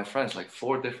couple of my friends, like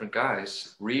 4 different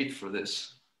guys, read for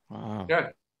this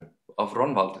character of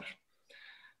Ronvaldur.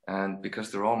 And because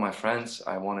they're all my friends,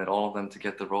 I wanted all of them to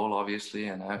get the role, obviously.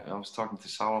 And I was talking to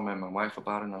Salome and my wife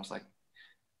about it, and I was like,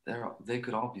 they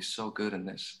could all be so good in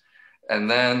this.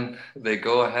 And then they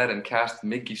go ahead and cast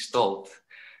Mickey Stolt,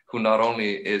 who not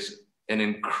only is an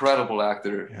incredible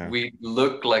actor, we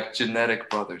look like genetic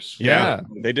brothers. Yeah,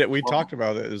 they did. We talked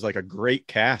about it. It was like a great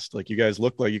cast. Like, you guys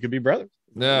look like you could be brothers.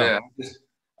 Yeah.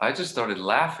 I just started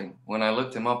laughing when I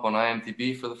looked him up on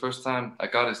IMDb for the first time. I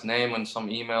got his name on some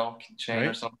email chain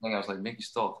or something. I was like, Mickey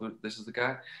Stolt, this is the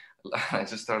guy? I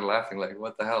just started laughing like,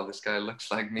 what the hell? This guy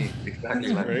looks like me.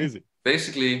 Exactly like crazy. Me.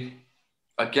 Basically,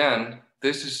 again,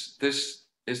 this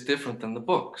is different than the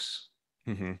books.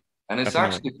 Mm-hmm. And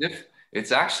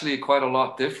it's actually quite a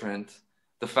lot different.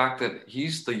 The fact that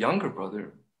he's the younger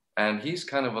brother and he's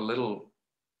kind of a little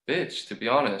bitch, to be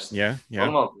honest. Yeah.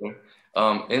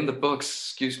 In the books,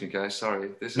 excuse me, guys, sorry.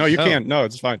 No, you can't. No,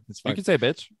 it's fine. It's fine. You can say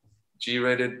bitch.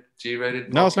 G-rated.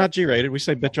 No, it's not G-rated. We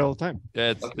say bitch all the time.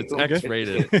 Yeah, it's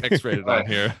X-rated. X-rated on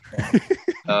here.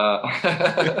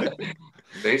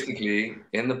 basically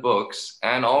in the books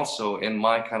and also in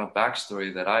my kind of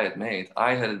backstory that I had made,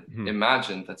 I had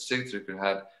imagined that Sigtryggr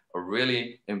had a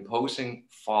really imposing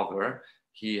father.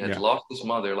 He had lost his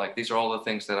mother. Like, these are all the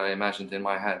things that I imagined in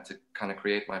my head to kind of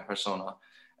create my persona.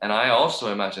 And I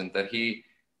also imagined that he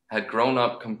had grown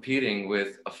up competing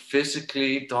with a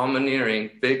physically domineering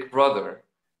big brother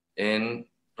in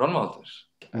Ronaldur.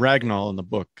 Ragnar in the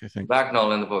book, I think.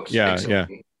 Ragnar in the books. Yeah,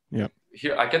 exactly. yeah.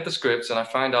 Here I get the scripts and I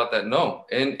find out that no,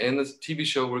 in the TV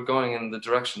show we're going in the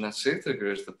direction that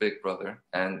Sigtryggr is the big brother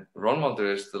and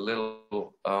Ronaldur is the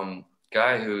little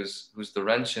guy who's the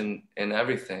wrench in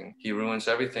everything. He ruins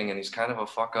everything and he's kind of a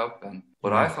fuck up.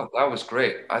 But I thought that was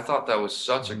great. I thought that was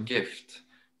such a gift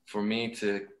for me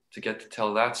to get to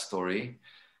tell that story,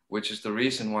 which is the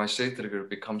reason why Sigtryggr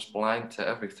becomes blind to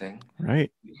everything.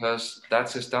 Right. Because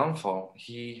that's his downfall.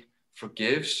 He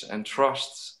forgives and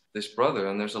trusts this brother,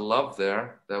 and there's a love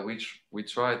there that we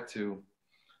tried to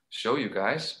show you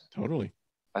guys. Totally.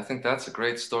 I think that's a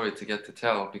great story to get to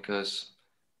tell, because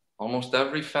almost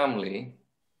every family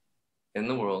in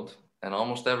the world and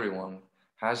almost everyone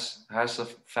has a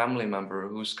family member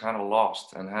who's kind of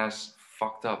lost and has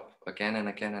fucked up again and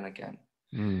again and again.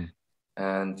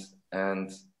 And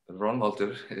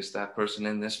Ronaldur is that person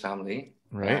in this family,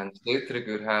 right? And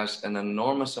Sigtryggr has an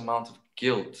enormous amount of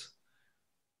guilt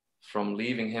from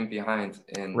leaving him behind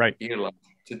in Ireland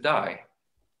to die.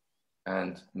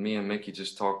 And me and Mickey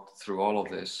just talked through all of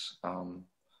this and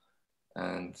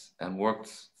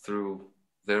worked through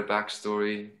their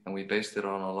backstory, and we based it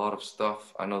on a lot of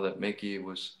stuff. I know that Mickey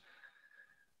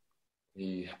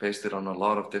he based it on a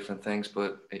lot of different things,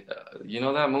 but you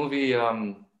know that movie,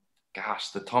 the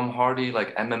Tom Hardy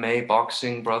like MMA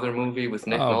boxing brother movie with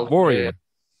Nick Nolte?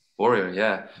 Warrior,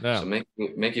 yeah. So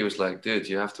Mickey was like, dude,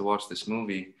 you have to watch this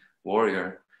movie,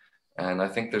 Warrior. And I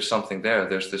think there's something there.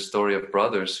 There's this story of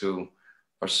brothers who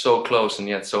are so close and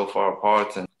yet so far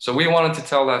apart. And so we wanted to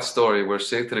tell that story where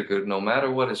Sigtryggr, no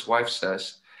matter what his wife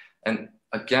says, and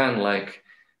again, like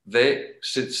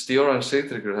Stiora and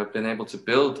Sigtryggr have been able to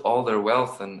build all their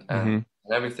wealth and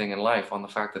everything in life on the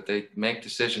fact that they make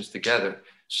decisions together.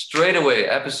 Straight away,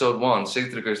 episode 1,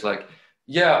 Sigtryggr is like,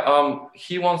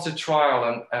 he wants a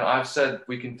trial, and I've said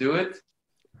we can do it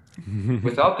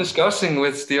without discussing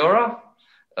with Stiora.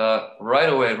 Right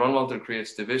away, Ronaldur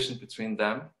creates division between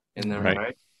them in their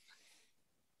marriage,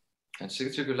 and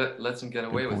Sigtryggr lets him get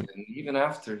away with it. And even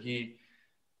after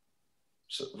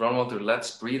Ronaldur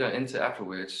lets Brida into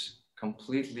Applewich,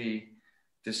 completely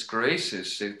disgraces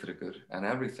Sigtryggr and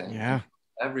everything. Yeah,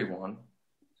 everyone.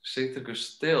 Sigtryggr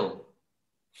still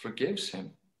forgives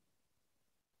him.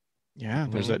 Yeah,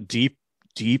 there's that deep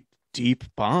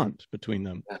bond between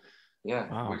them.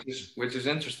 Yeah, wow. which is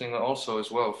interesting also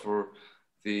as well for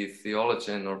the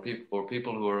theologian or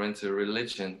people who are into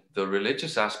religion. The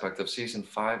religious aspect of season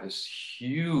 5 is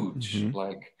huge.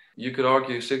 Like, you could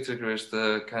argue Sigtryggr is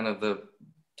the kind of the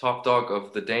top dog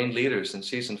of the Dane leaders in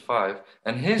season 5,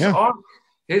 and his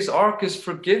arc is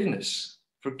forgiveness,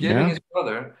 forgiving his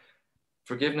brother,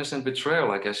 forgiveness and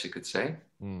betrayal, I guess you could say.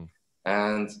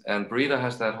 And Brida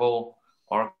has that whole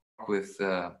arc with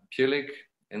Pyrlig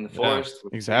in the forest.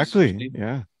 Exactly.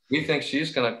 We think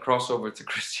she's going to cross over to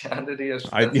Christianity as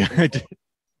I did.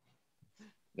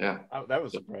 Yeah, that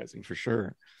was surprising for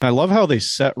sure. I love how they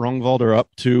set Rongvaldur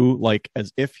up to, like,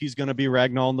 as if he's going to be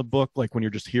Ragnar in the book, like when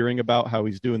you're just hearing about how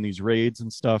he's doing these raids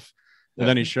and stuff, and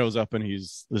then he shows up and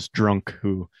he's this drunk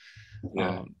who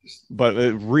but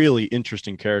a really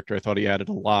interesting character. I thought he added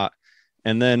a lot.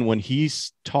 And then when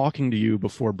he's talking to you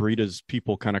before Brida's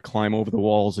people kind of climb over the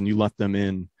walls and you let them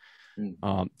in,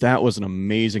 that was an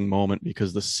amazing moment,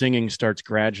 because the singing starts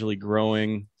gradually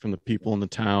growing from the people in the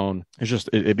town. It's just,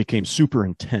 it became super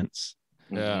intense.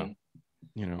 Yeah.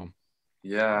 You know?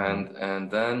 Yeah. And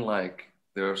then, like,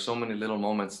 there are so many little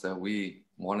moments that we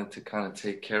wanted to kind of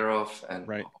take care of and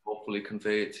hopefully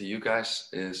convey it to you guys.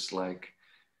 Is like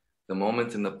the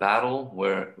moment in the battle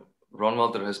where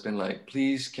Ronaldur has been like,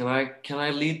 please, can I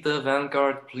lead the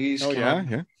vanguard? Please,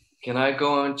 can I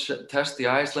go and test the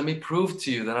ice? Let me prove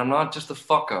to you that I'm not just a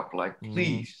fuck up. Like,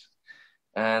 please.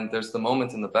 And there's the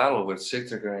moment in the battle where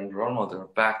Sigtryggr and Ronaldur are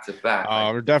back to back.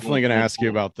 Oh, we're definitely going to ask you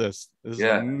about this. This is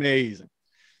amazing.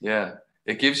 Yeah,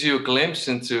 it gives you a glimpse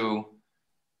into.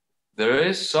 There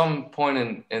is some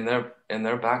point in their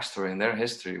backstory, in their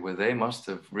history, where they must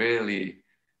have really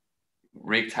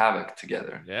wreaked havoc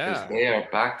together. Yeah, because they are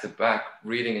back to back,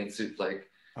 reading into like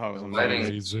fighting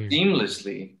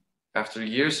seamlessly after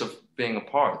years of being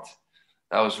apart.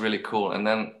 That was really cool. And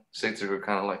then Sigtryggr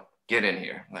kind of like, get in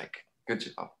here, like, good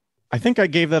job. I think I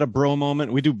gave that a bro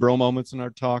moment. We do bro moments in our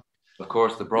talk. Of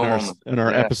course, the bro moment. In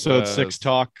our episode 6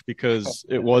 talk, because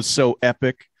it was so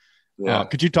epic. Yeah.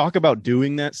 Could you talk about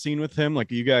doing that scene with him?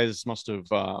 Like, you guys must have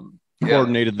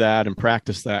coordinated that and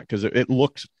practiced that, because it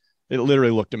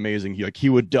literally looked amazing. He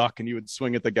would duck and he would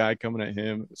swing at the guy coming at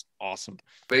him. It was awesome.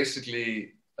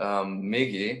 Basically,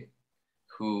 Miggy,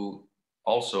 who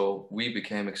also we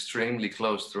became extremely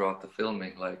close throughout the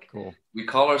filming. Like, cool. We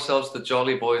call ourselves the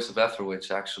Jolly Boys of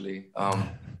Etheridge, actually.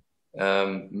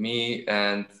 Me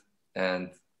and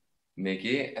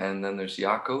Miggy, and then there's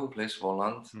Jaco, who plays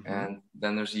Roland, and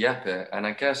then there's Jeppe. And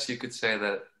I guess you could say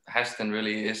that Eysteinn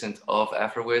really isn't of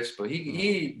Etheridge, but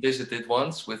he visited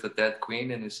once with a dead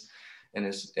queen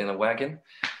in a wagon.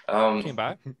 Came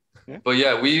back. Yeah. But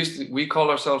yeah, we call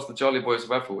ourselves the Jolly Boys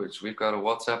of Etheridge. We've got a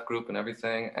WhatsApp group and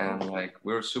everything, and like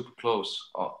we're super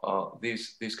close.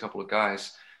 These couple of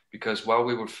guys, because while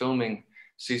we were filming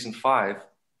season 5,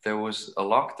 there was a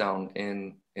lockdown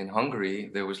in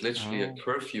Hungary. There was literally a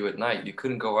curfew at night. You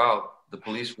couldn't go out. The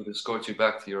police would escort you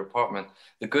back to your apartment.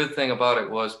 The good thing about it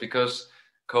was, because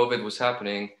COVID was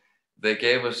happening, they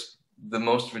gave us the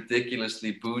most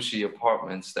ridiculously bougie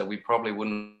apartments that we probably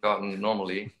wouldn't have gotten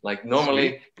normally. Like,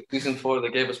 normally, season 4,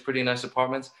 they gave us pretty nice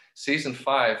apartments. Season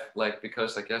 5, like,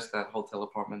 because I guess that hotel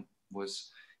apartment was,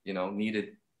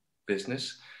 needed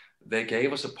business, they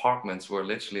gave us apartments where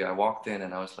literally I walked in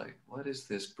and I was like, what is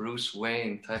this Bruce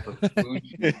Wayne type of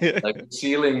bougie? Like, the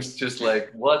ceilings just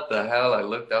like, what the hell? I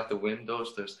looked out the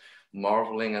windows. There's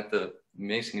marveling at the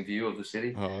amazing view of the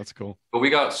city. Oh, that's cool. But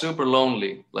we got super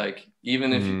lonely. Like,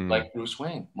 even if you like Bruce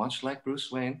Wayne, much like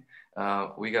Bruce Wayne,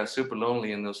 we got super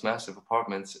lonely in those massive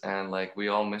apartments, and like we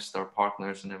all missed our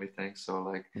partners and everything. So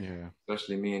like,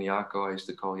 especially me and Jaco, I used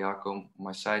to call Jaco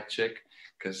my side chick,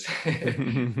 because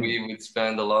we would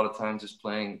spend a lot of time just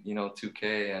playing,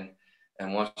 2K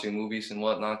and watching movies and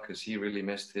whatnot, because he really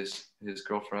missed his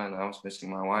girlfriend. I was missing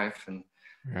my wife, and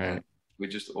we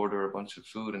just order a bunch of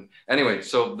food. And anyway,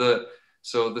 so the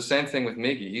same thing with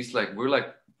Miggy. He's like, we're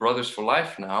like brothers for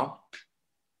life now.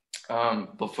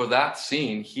 But for that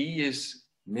scene,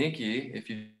 Miggy,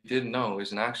 if you didn't know,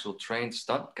 is an actual trained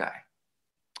stunt guy.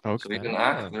 Okay. So he's an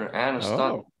actor and a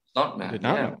stuntman. Did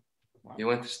not know. Wow. He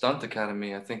went to stunt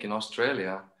academy, I think, in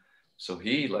Australia. So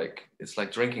it's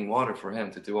like drinking water for him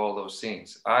to do all those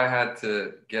scenes. I had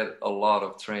to get a lot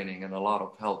of training and a lot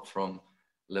of help from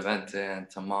Levente and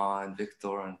Tama and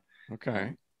Victor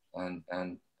and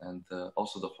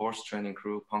also the horse training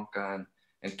crew, Panka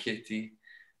and Kitty.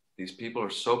 These people are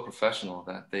so professional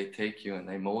that they take you and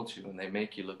they mold you and they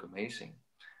make you look amazing.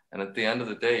 And at the end of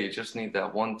the day, you just need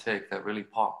that one take that really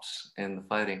pops in the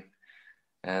fighting.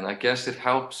 And I guess it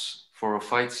helps for a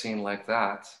fight scene like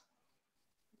that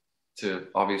to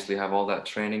obviously have all that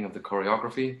training of the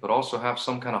choreography, but also have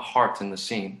some kind of heart in the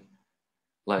scene.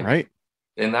 Like,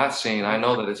 in that scene, I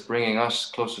know that it's bringing us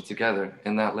closer together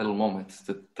in that little moment,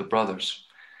 the brothers.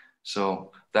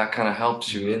 So that kind of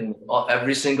helps you in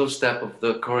every single step of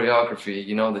the choreography.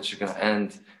 You know that you're going to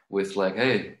end with like,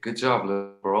 hey, good job,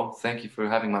 bro. Thank you for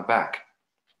having my back.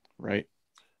 Right.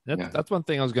 That's one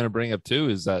thing I was going to bring up too,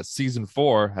 is season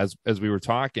 4, as we were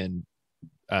talking,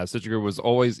 Sigtryggr was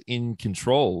always in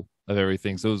control of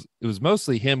everything. So it was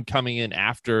mostly him coming in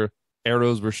after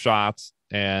arrows were shot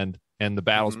and the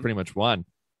battle's pretty much won.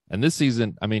 And this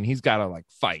season, I mean, he's got to like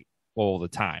fight all the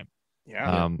time.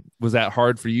 Yeah. Was that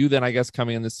hard for you then, I guess,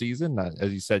 coming in this season?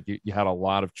 As you said, you had a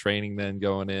lot of training then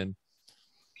going in.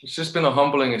 It's just been a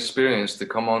humbling experience to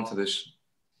come onto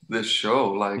this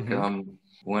show. Like,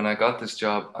 when I got this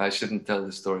job, I shouldn't tell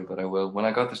this story, but I will. When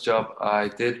I got this job, I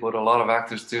did what a lot of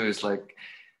actors do, is like,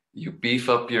 you beef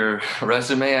up your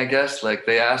resume, I guess. Like,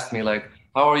 they asked me, like,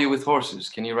 how are you with horses?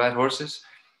 Can you ride horses?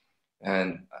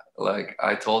 And like,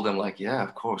 I told them, like, yeah,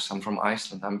 of course, I'm from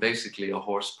Iceland. I'm basically a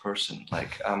horse person.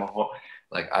 Like,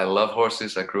 I love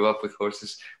horses. I grew up with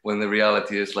horses. When the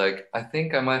reality is, like, I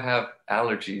think I might have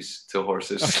allergies to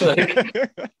horses.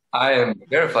 Like, I am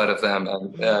terrified of them.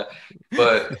 And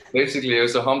but basically, it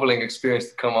was a humbling experience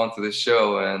to come onto this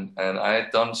show. And I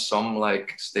had done some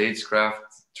like stagecraft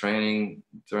training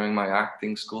during my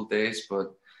acting school days,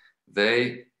 but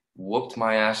they whooped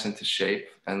my ass into shape,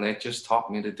 and they just taught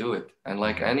me to do it. And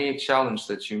like any challenge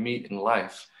that you meet in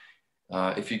life,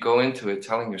 if you go into it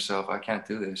telling yourself, I can't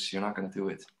do this, you're not going to do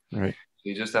it. Right.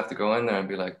 You just have to go in there and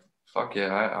be like, fuck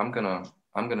yeah, I'm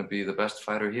gonna be the best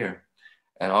fighter here.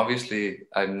 And obviously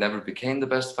I never became the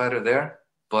best fighter there,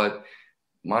 but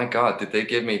my God, did they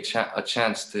give me a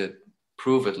chance to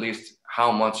prove at least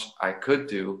how much I could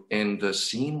do in the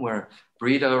scene where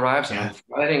Brita arrives and I'm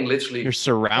fighting literally. You're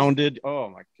surrounded. Oh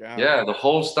my God. Yeah, the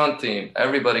whole stunt team,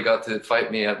 everybody got to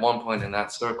fight me at one point in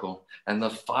that circle. And the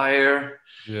fire.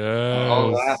 Yeah.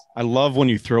 All that. I love when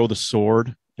you throw the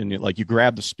sword and you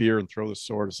grab the spear and throw the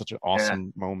sword. It's such an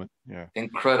awesome moment. Yeah.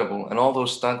 Incredible. And all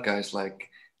those stunt guys, like,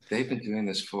 they've been doing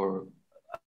this for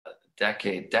a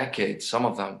decades, some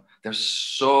of them. They're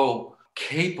so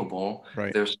capable.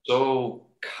 Right. They're so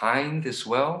kind as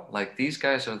well. Like, these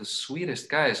guys are the sweetest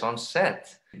guys on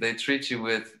set. They treat you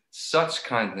with such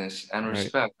kindness and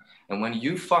respect. Right. And when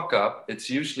you fuck up, it's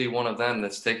usually one of them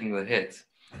that's taking the hit.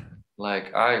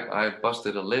 Like, I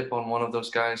busted a lip on one of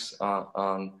those guys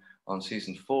on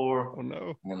season 4. Oh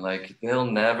no. And like, they'll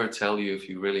never tell you if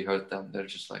you really hurt them. They're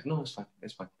just like, no, it's fine.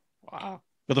 It's fine. Wow.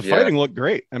 But the fighting looked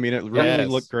great. I mean, it really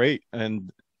looked great.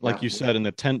 And like you said, in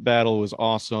the tent battle was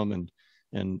awesome.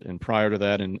 And prior to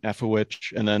that in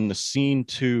Efowich, and then the scene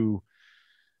too,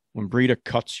 when Brita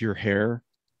cuts your hair,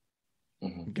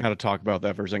 got to talk about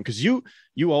that for a second. Cause you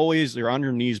always, you're on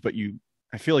your knees, but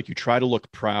I feel like you try to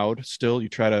look proud still. You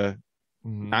try to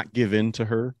not give in to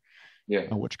her,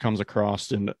 which comes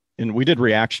across. And we did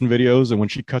reaction videos, and when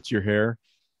she cuts your hair,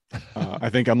 I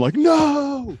think I'm like,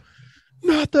 no,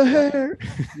 not the hair.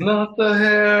 Not the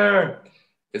hair.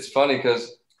 It's funny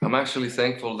because I'm actually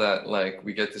thankful that like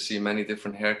we get to see many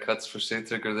different haircuts for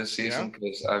Sigtryggr this season,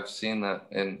 because I've seen that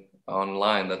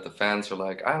online that the fans are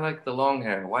like, I like the long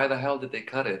hair. Why the hell did they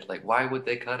cut it? Like, why would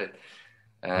they cut it?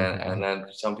 And then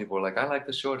some people are like, I like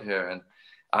the short hair. And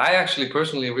I actually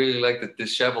personally really like the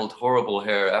disheveled, horrible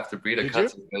hair after Brita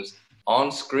cuts it, because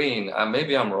on screen,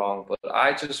 maybe I'm wrong, but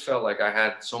I just felt like I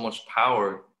had so much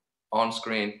power on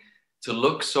screen to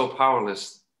look so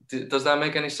powerless. Does that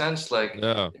make any sense? Like,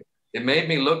 it made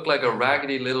me look like a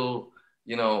raggedy little,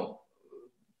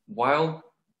 wild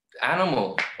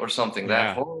animal or something.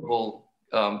 That horrible,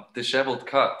 disheveled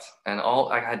cut, and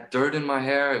I had dirt in my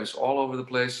hair. It was all over the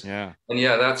place. Yeah. And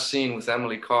that scene with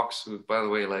Emily Cox, who, by the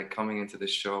way, like, coming into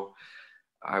this show,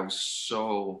 I was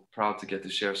so proud to get to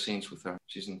share scenes with her.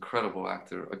 She's an incredible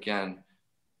actor. Again,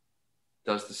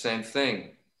 does the same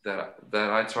thing that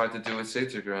I tried to do with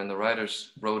Sigtryggr, and the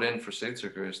writers wrote in for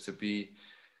Sigtryggr, is to be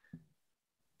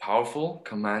powerful,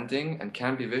 commanding, and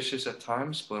can be vicious at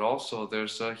times, but also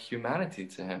there's a humanity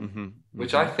to him,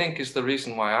 which I think is the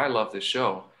reason why I love this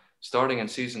show. Starting in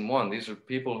season 1, these are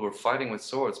people who are fighting with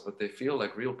swords, but they feel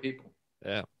like real people.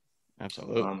 Yeah,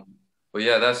 absolutely. But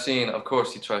that scene, of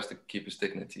course, he tries to keep his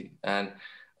dignity. And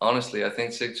honestly, I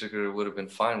think Sigtryggr would have been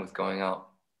fine with going out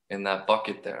in that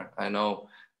bucket there. I know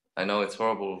it's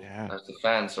horrible as the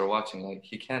fans are watching, like,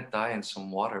 he can't die in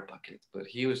some water bucket, but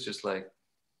he was just like,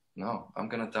 no, I'm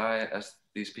going to die as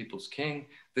these people's king.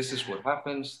 This is what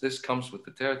happens. This comes with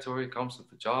the territory, comes with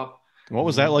the job. What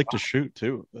was that like to shoot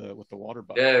too, with the water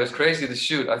bucket? Yeah, it was crazy to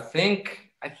shoot. I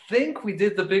think we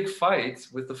did the big fight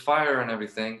with the fire and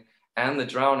everything and the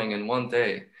drowning in one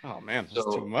day. Oh man,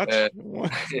 that's too much. I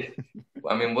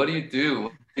mean, what do you do?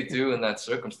 What do you do in that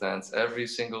circumstance? Every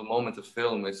single moment of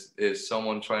film is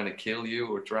someone trying to kill you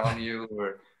or drown you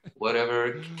or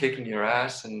whatever, kicking your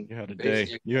ass. And you had a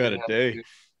day.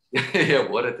 Yeah,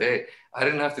 what a day. I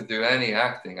didn't have to do any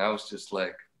acting. I was just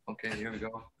like, okay, here we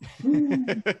go.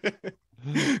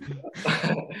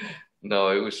 No,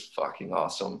 it was fucking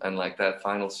awesome. And like that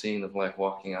final scene of like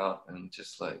walking out and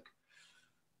just like,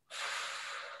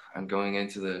 and going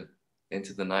into the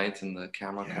night and the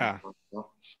camera.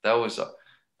 That was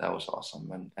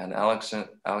awesome. And Alex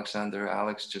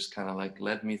just kind of like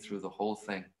led me through the whole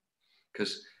thing,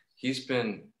 because he's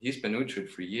been Uhtred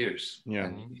for years. Yeah.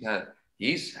 And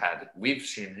we've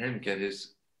seen him get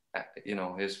his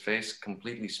face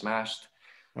completely smashed.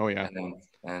 Oh yeah.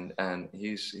 And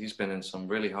he's been in some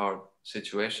really hard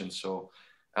situations. So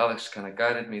Alex kind of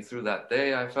guided me through that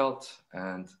day, I felt.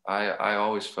 And I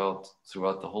always felt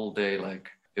throughout the whole day like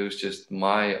it was just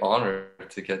my honor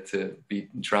to get to be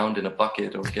drowned in a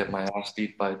bucket or get my ass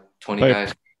beat by 20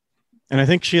 guys. And I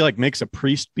think she like makes a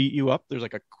priest beat you up. There's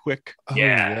like a quick.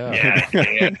 Yeah.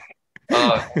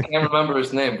 I can't remember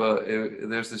his name, but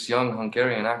there's this young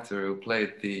Hungarian actor who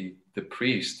played the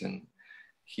priest, and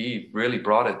he really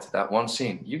brought it to that one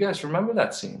scene. You guys remember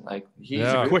that scene? Like,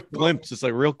 a quick glimpse. It's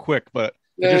like real quick, but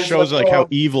it just shows like how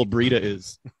evil Brita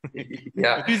is.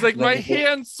 Yeah, he's like, my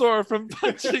hand's sore from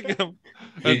punching him.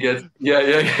 He gets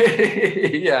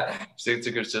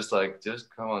Sigtrygg's just like,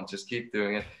 just come on, just keep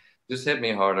doing it. Just hit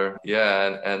me harder.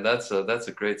 Yeah, and that's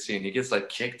a great scene. He gets like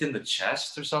kicked in the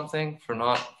chest or something for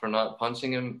not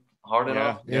punching him hard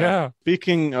enough. Yeah.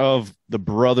 Speaking of the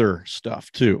brother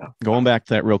stuff too, going back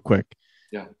to that real quick.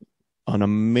 Yeah. An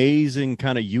amazing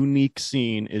kind of unique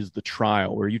scene is the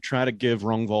trial where you try to give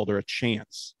Rungvaldur a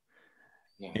chance.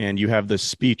 and you have this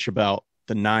speech about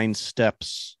the 9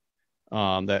 steps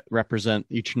that represent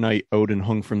each night Odin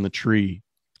hung from the tree.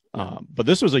 But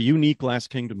this was a unique Last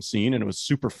Kingdom scene, and it was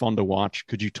super fun to watch.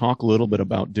 Could you talk a little bit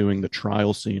about doing the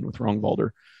trial scene with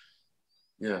Rangvaldur?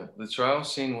 Yeah, the trial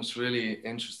scene was really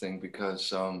interesting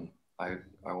because I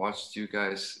watched you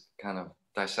guys kind of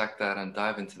dissect that and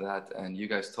dive into that, and you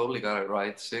guys totally got it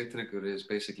right. Sigtryggr is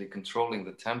basically controlling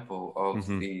the tempo of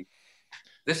the.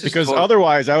 This is because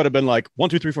otherwise I would have been like 1,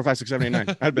 2, 3, 4, 5, 6, 7, 8,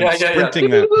 9. I'd been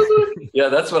sprinting that. Yeah,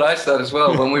 that's what I said as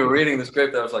well. When we were reading the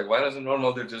script, I was like, why doesn't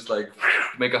Rangvaldur just like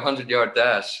make 100-yard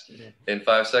dash in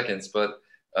 5 seconds? But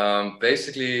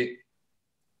basically,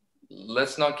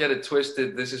 let's not get it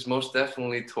twisted. This is most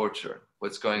definitely torture.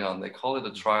 What's going on? They call it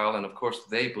a trial, and of course,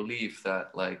 they believe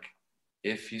that like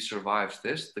if he survives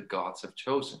this, the gods have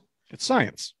chosen. It's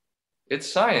science.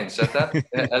 It's science at that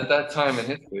at that time in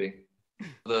history.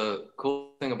 The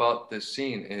cool thing about this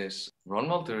scene is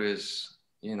Rangvaldur is,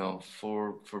 you know,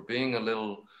 for being a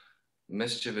little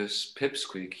mischievous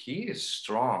pipsqueak, he is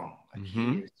strong.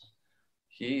 Like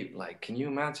he like, can you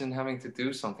imagine having to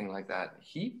do something like that?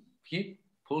 He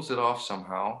pulls it off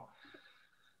somehow.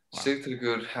 Wow.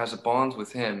 Sigtryggr has a bond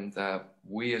with him that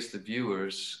we as the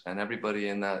viewers and everybody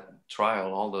in that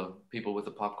trial, all the people with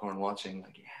the popcorn watching,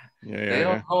 like, they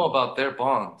don't know about their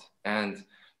bond.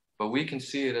 But we can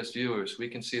see it as viewers. We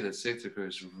can see that Sigtryggr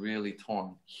is really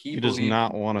torn. He does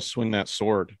not want to swing that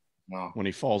sword when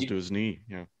he falls to his knee.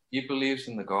 Yeah. He believes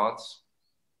in the gods.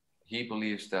 He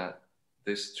believes that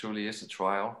this truly is a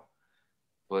trial.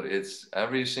 But it's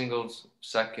every single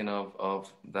second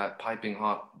of that piping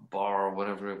hot bar or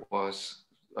whatever it was,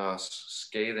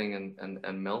 scathing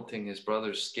and melting his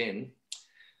brother's skin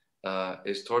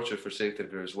is torture for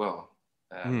Sigtryggr as well.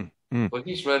 But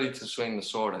he's ready to swing the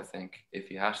sword, I think, if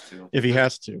he has to. If he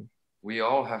has to. We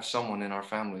all have someone in our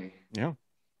family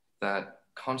that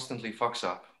constantly fucks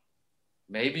up.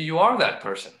 Maybe you are that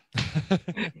person.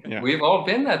 We've all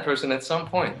been that person at some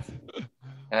point.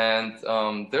 And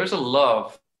there's a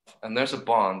love and there's a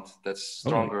bond that's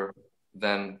stronger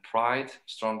than pride,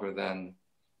 stronger than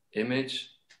image,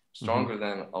 stronger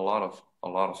than a lot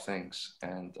of things.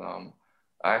 And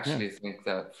I actually think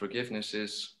that forgiveness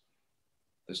is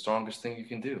the strongest thing you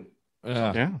can do.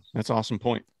 Yeah, that's an awesome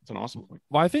point. It's an awesome point.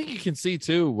 Well, I think you can see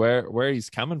too where he's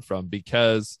coming from,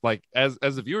 because like as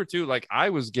a viewer too, like I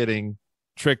was getting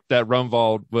tricked that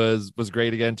Rangvaldur was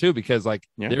great again too, because like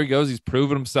there he goes, he's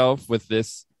proven himself with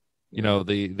this, you know,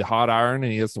 the hot iron,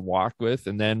 and he has to walk with,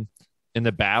 and then in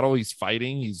the battle he's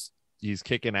fighting, he's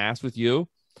kicking ass with you.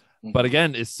 But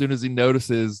again, as soon as he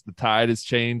notices the tide is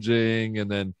changing, and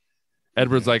then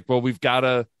Edward's like, well, we've got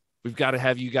to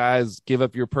have you guys give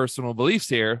up your personal beliefs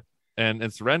here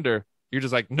and surrender. You're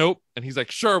just like, nope. And he's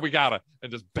like, sure, we gotta. And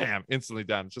just bam, instantly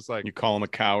done. It's just like, you call him a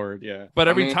coward. Yeah. But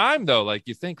every time though, like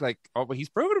you think like, oh, but he's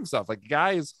proven himself. Like the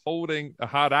guy is holding a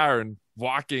hot iron,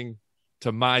 walking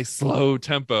to my slow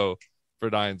tempo for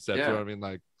 9 steps. You know what I mean?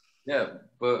 Like,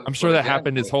 but I'm sure that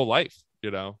happened his whole life,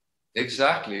 you know?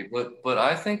 Exactly. But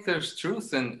I think there's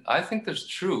truth and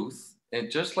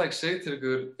just like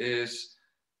Sigtryggr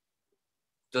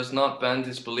does not bend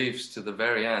his beliefs to the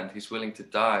very end. He's willing to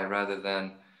die rather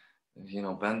than, you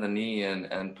know, bend the knee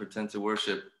and pretend to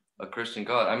worship a Christian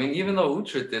God. I mean, even though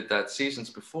Uhtred did that seasons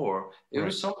before, it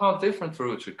was somehow different for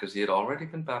Uhtred because he had already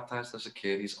been baptized as a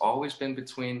kid. He's always been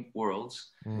between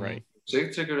worlds. Right.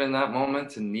 Sigtryggr in that moment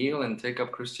to kneel and take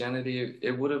up Christianity,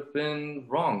 it would have been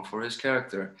wrong for his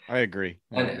character. I agree.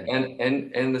 And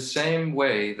in the same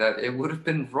way that it would have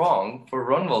been wrong for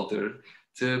Rangvaldur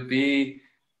to be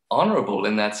honorable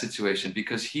in that situation,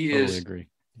 because he agree.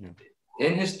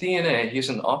 In his DNA, he's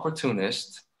an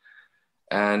opportunist,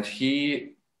 and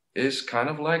he is kind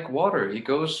of like water. He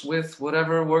goes with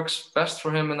whatever works best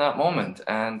for him in that moment,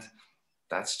 and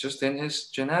that's just in his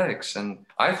genetics. And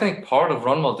I think part of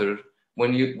Rangvaldur,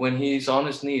 when he's on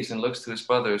his knees and looks to his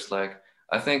brothers, like,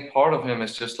 I think part of him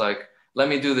is just like, let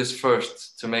me do this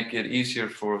first to make it easier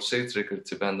for Sigtryggr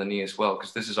to bend the knee as well,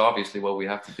 because this is obviously what we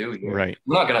have to do here. Right.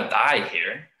 We're not gonna die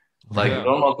here. Like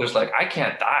Rangvaldur's like, I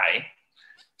can't die.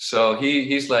 So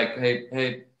he's like,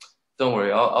 hey, don't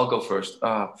worry, I'll go first.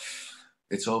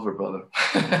 It's over, brother.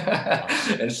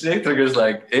 And Sigtryggr's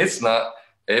like, it's not.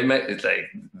 It's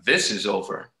like, this is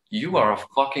over. You are a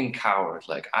fucking coward.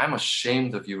 Like, I'm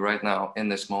ashamed of you right now in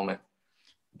this moment.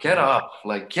 Get up,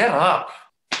 like, get up.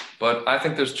 But I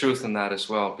think there's truth in that as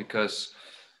well, because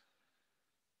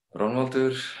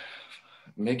Rangvaldur,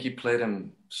 Mickey played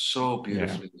him so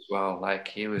beautifully as well. Like,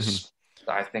 he was,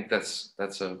 I think that's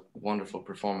a wonderful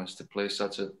performance to play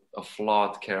such a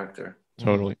flawed character.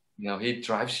 Totally. You know, he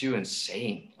drives you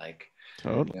insane. Like,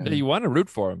 totally. Yeah, you want to root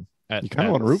for him. You kind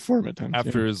of want to root for him at times.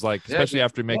 After his especially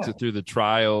after he makes it through the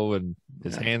trial and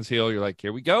his hands heal, you're like,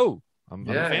 here we go. I'm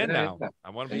a fan now. I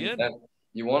want to be in.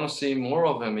 You want to see more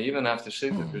of him even after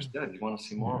Sigtryggr's dead. You want to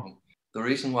see more of him. The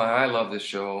reason why I love this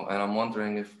show, and I'm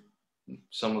wondering if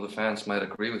some of the fans might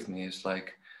agree with me, is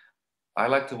like I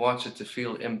like to watch it to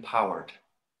feel empowered.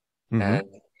 And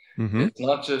it's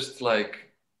not just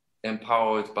like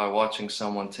empowered by watching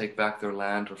someone take back their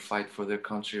land or fight for their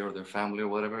country or their family or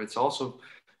whatever. It's also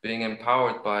being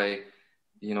empowered by,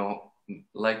 you know,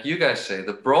 like you guys say,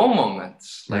 the bro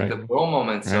moments, the bro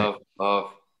moments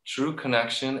of true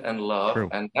connection and love. True.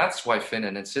 And that's why Finn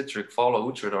and Sigtryggr follow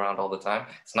Uhtred around all the time.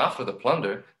 It's not for the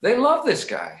plunder. They love this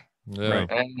guy. Yeah.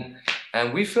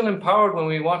 And we feel empowered when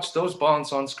we watch those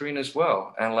bonds on screen as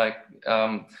well. And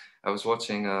I was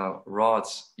watching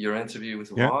your interview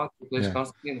with Rod, who plays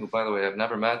Constantine, who, by the way, I've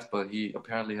never met, but he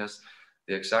apparently has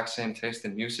the exact same taste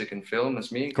in music and film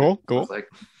as me. Cool. Like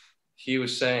he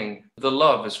was saying the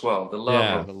love as well, the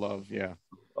love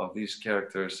of these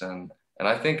characters, and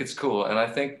I think it's cool. And I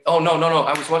think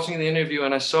I was watching the interview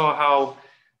and I saw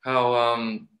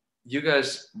how you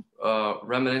guys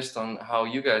reminisced on how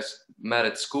you guys met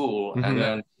at school and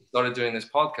then started doing this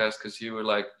podcast because you were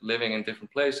like living in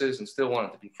different places and still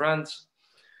wanted to be friends.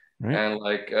 Right. And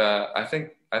I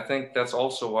think that's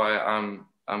also why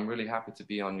I'm really happy to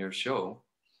be on your show,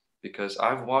 because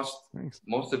I've watched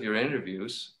most of your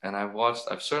interviews and I've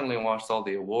certainly watched all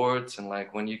the awards, and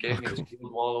like when you gave me the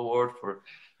Shield Wall Award for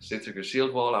Sigtryggr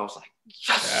Shield Wall, I was like,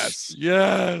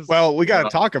 yes. Well, we got to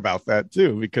talk about that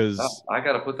too, because I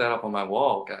got to put that up on my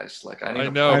wall, guys. Like I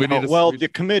know. The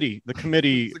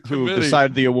committee who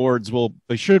decided the awards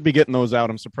they should be getting those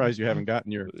out. I'm surprised you haven't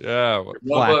gotten your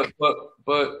plaque.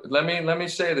 But let me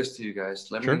say this to you guys.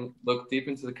 Let me look deep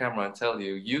into the camera and tell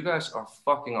you, you guys are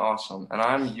fucking awesome, and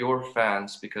I'm your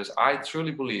fans because I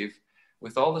truly believe,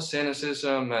 with all the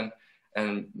cynicism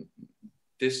and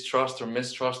distrust or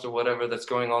mistrust or whatever that's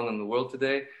going on in the world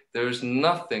today, there's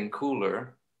nothing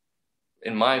cooler,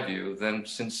 in my view, than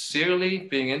sincerely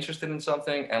being interested in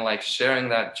something and like sharing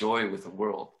that joy with the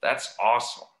world. That's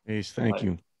awesome. Ace, thank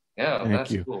you. Yeah,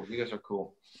 that's cool. You guys are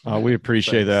cool. We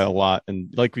appreciate that a lot.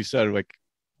 And like we said, like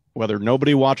whether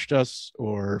nobody watched us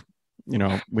or, you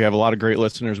know, we have a lot of great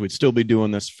listeners, we'd still be doing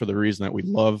this for the reason that we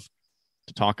love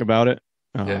to talk about it.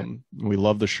 We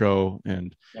love the show,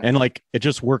 and like it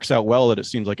just works out well that it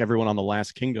seems like everyone on the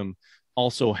Last Kingdom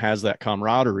also has that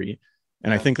camaraderie,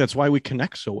 and I think that's why we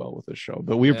connect so well with this show.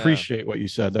 But we appreciate what you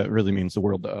said. That really means the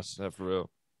world to us. Yeah, for real.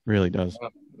 Really does.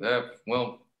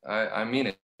 Well, I mean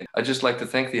it. I'd just like to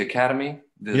thank the Academy,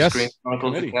 the Screen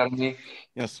Chronicles Academy.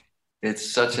 Yes, it's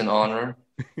such an honor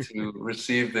to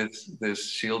receive this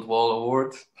Shield Wall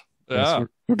Award. Yeah.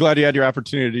 We're glad you had your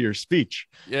opportunity to your speech.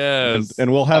 Yes. And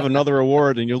we'll have another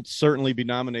award, and you'll certainly be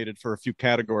nominated for a few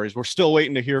categories. We're still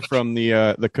waiting to hear from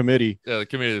the committee. Yeah, the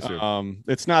committee this year.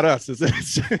 It's not us. It's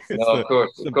no, of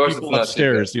course. The people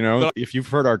upstairs, you know. If you've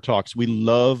heard our talks, we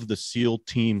love the SEAL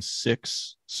Team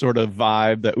 6 sort of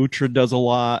vibe that Uhtred does a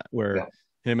lot, where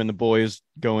him and the boys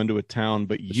go into a town,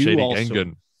 but you also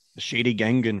Gangan. The Shady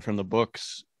Gangan from the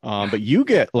books. But you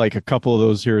get like a couple of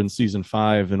those here in season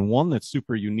 5, and one that's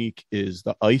super unique is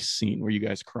the ice scene where you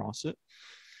guys cross it.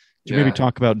 Could you maybe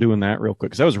talk about doing that real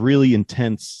quick? Because that was really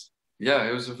intense. Yeah,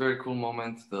 it was a very cool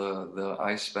moment. The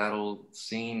ice battle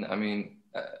scene. I mean,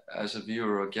 as a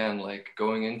viewer, again, like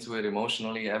going into it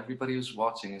emotionally, everybody who's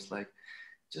watching is like,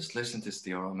 just listen to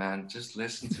Stiora, man. Just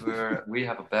listen to her. We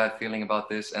have a bad feeling about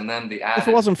this. And then if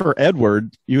it wasn't for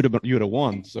Edward, you'd have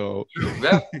won. So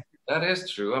yeah. That is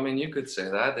true. I mean, you could say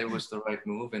that it was the right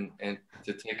move, and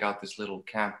to take out this little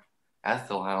camp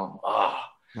Ethelhelm.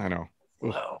 I know.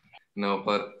 No,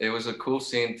 but it was a cool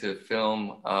scene to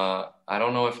film. I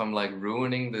don't know if I'm like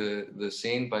ruining the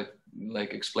scene by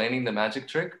like explaining the magic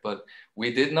trick, but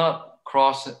we did not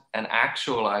cross an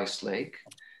actual ice lake.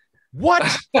 What?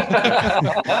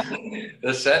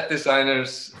 The set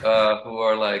designers who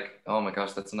are like, oh my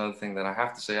gosh, that's another thing that I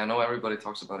have to say. I know everybody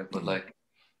talks about it, but like,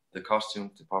 the costume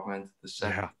department, the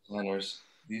set designers,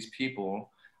 these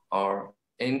people are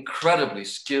incredibly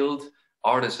skilled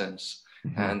artisans.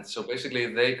 And so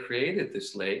basically they created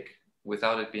this lake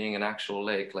without it being an actual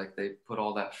lake. Like they put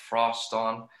all that frost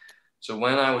on. So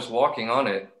when I was walking on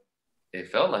it, it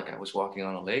felt like I was walking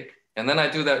on a lake. And then I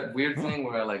do that weird thing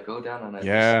where I like go down and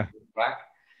I crack.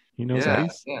 He knows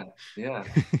ice. Yeah.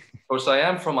 Of course, I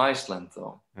am from Iceland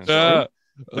though.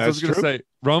 I was going to say,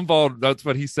 Rumvald, that's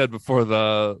what he said before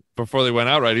they went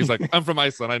out, right? He's like, I'm from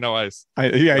Iceland. I know ice.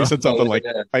 He said something like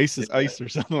ice is ice or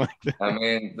something like that. I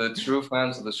mean, the true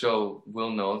fans of the show will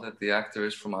know that the actor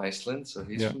is from Iceland, so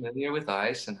he's familiar with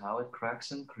ice and how it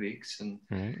cracks and creaks. And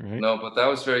right. No, but that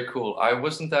was very cool. I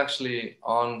wasn't actually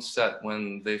on set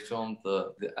when they filmed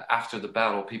the after the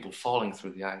battle, people falling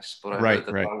through the ice, but I heard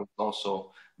that was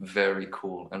also very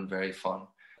cool and very fun.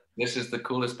 This is the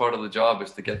coolest part of the job,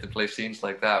 is to get to play scenes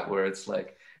like that where it's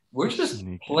like we're just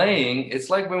playing. It's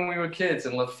like when we were kids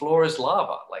and the floor is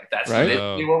lava. Like that's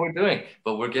literally what we're doing.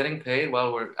 But we're getting paid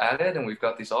while we're at it, and we've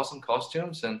got these awesome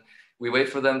costumes, and we wait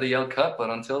for them to yell cut. But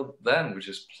until then, we're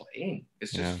just playing.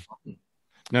 It's just fun.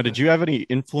 Now, did you have any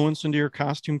influence into your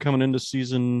costume coming into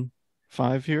season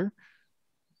 5 here?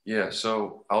 Yeah,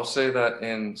 so I'll say that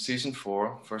in season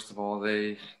 4, first of all,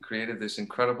 they created this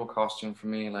incredible costume for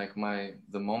me. Like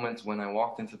the moment when I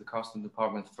walked into the costume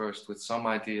department first with some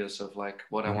ideas of like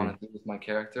what I want to do with my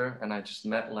character, and I just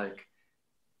met like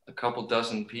a couple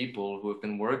dozen people who have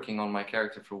been working on my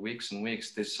character for weeks and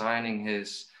weeks, designing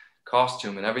his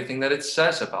costume and everything that it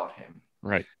says about him.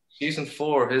 Right. Season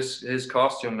 4, his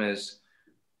costume is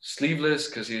sleeveless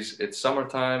because it's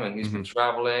summertime and he's been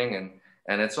traveling,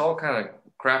 and it's all kind of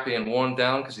crappy and worn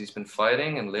down because he's been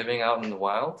fighting and living out in the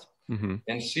wild.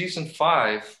 In season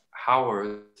 5,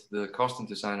 Howard, the costume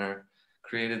designer,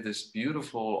 created this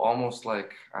beautiful, almost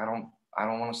like, I don't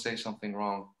want to say something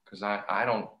wrong because I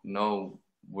don't know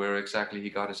where exactly he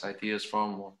got his ideas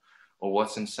from or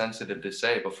what's insensitive to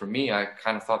say, but for me, I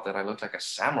kind of thought that I looked like a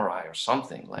samurai or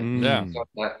something. Like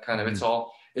that kind of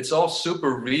it's all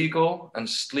super regal and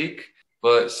sleek,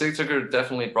 but Sigtryggr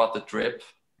definitely brought the drip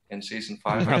in season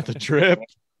 5. Brought the drip.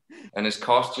 And his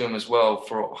costume as well,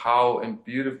 for how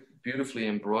beautifully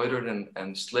embroidered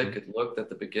and slick it looked at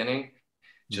the beginning,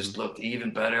 just looked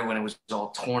even better when it was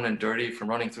all torn and dirty from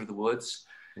running through the woods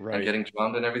and getting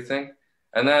drowned and everything.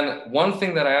 And then one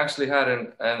thing that I actually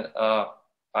had, I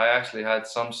actually had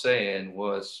some say in,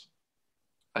 was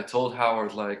I told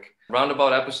Howard, like, around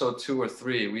about episode 2 or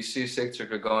 3, we see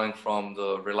Sigtryggr going from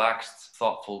the relaxed,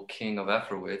 thoughtful king of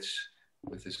Ephrawich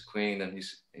with his queen, and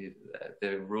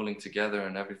they're ruling together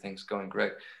and everything's going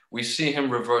great. We see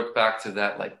him revert back to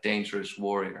that like dangerous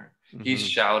warrior. He's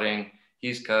shouting,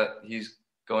 he's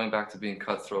going back to being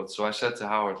cutthroat. So I said to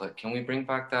Howard, like, can we bring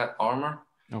back that armor?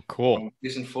 Oh, cool. From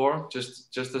season 4,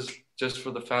 just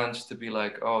for the fans to be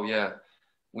like, oh yeah,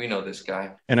 we know this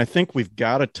guy. And I think we've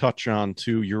got to touch on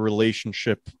to your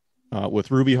relationship with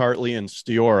Ruby Hartley and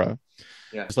Stiora.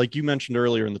 Yeah. It's like you mentioned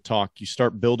earlier in the talk, you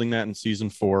start building that in season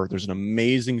 4. There's an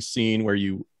amazing scene where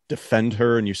you defend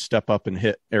her and you step up and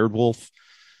hit Erdwulf.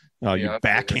 You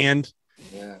backhand.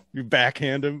 Yeah. You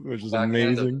backhand him, which is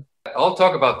amazing. I'll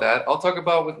talk about that. I'll talk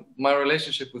about with my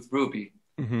relationship with Ruby.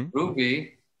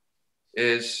 Ruby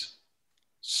is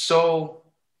so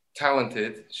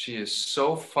talented. She is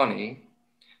so funny.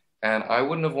 And I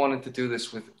wouldn't have wanted to do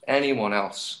this with anyone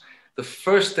else. The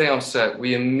first day on set,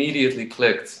 we immediately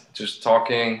clicked, just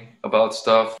talking about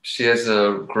stuff. She has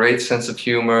a great sense of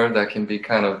humor that can be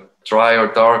kind of dry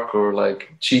or dark or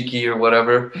like cheeky or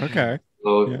whatever. Okay.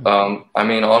 So, I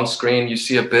mean, on screen, you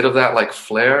see a bit of that like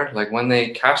flair. Like when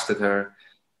they casted her,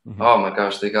 oh my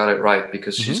gosh, they got it right,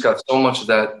 because she's got so much of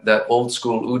that old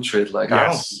school Uhtred. Like,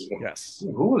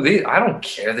 who are these? I don't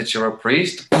care that you're a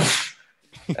priest.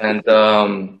 And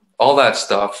all that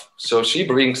stuff. So she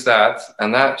brings that,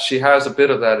 and that she has a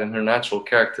bit of that in her natural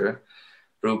character,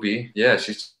 Ruby. Yeah,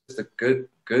 she's just a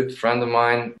good friend of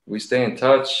mine. We stay in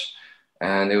touch,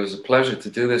 and it was a pleasure to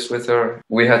do this with her.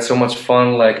 We had so much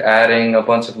fun, like adding a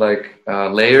bunch of like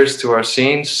layers to our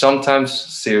scenes, sometimes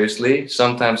seriously,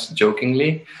 sometimes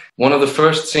jokingly. One of the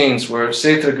first scenes where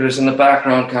Sigtryggr is in the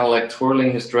background, kind of like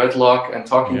twirling his dreadlock and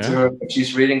talking to her, and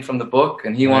she's reading from the book,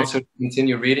 and he wants her to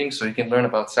continue reading so he can learn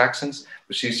about Saxons,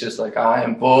 but she's just like, I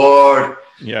am bored.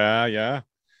 Yeah.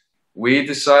 We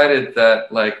decided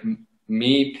that like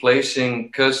me placing,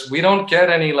 because we don't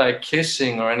get any like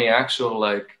kissing or any actual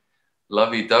like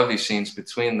lovey-dovey scenes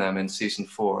between them in season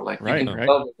 4. Like you can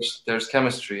tell there's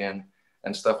chemistry and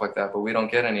stuff like that, but we don't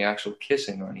get any actual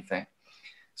kissing or anything.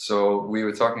 So we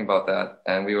were talking about that,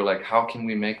 and we were like, how can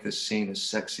we make this scene as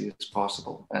sexy as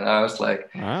possible? And I was like,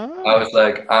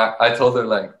 I told her,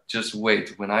 like, just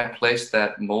wait. When I place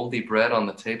that moldy bread on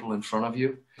the table in front of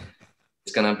you,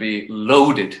 it's going to be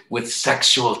loaded with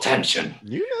sexual tension.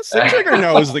 You know, Sigtryggr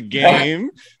knows the game.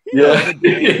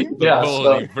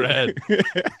 Moldy bread.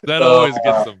 That always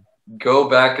gets them. Go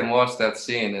back and watch that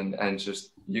scene, and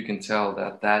just, you can tell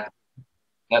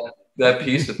that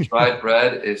piece of dried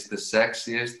bread is the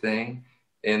sexiest thing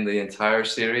in the entire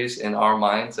series in our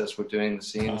minds as we're doing the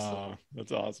scenes.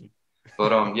 That's awesome.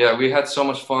 But yeah, we had so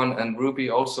much fun, and Ruby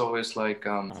also is like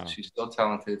she's so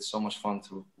talented. It's so much fun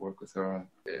to work with her.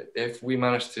 If we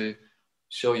manage to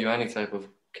show you any type of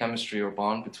chemistry or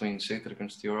bond between Sigtryggr and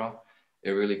Stjóra,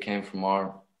 it really came from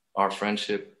our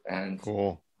friendship and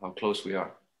how close we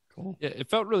are. Cool. Yeah, it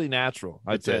felt really natural.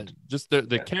 I'd say just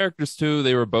the characters too.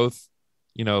 They were both,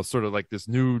 you know, sort of like this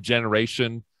new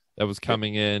generation that was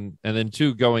coming in, and then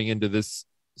too going into this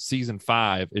season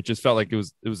 5, it just felt like it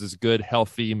was this good,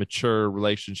 healthy, mature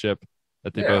relationship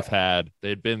that they both had. They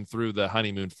had been through the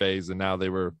honeymoon phase, and now they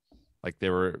were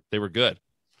good.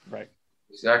 Right.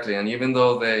 Exactly. And even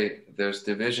though there's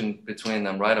division between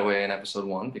them right away in episode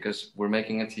 1, because we're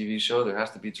making a TV show, there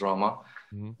has to be drama.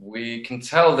 Mm-hmm. We can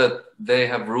tell that they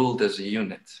have ruled as a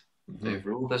unit. Mm-hmm. They've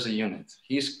ruled as a unit.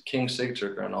 He's King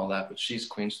Sigtryggr and all that, but she's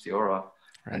Queen Stjóra,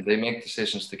 and they make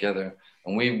decisions together.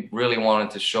 And we really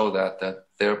wanted to show that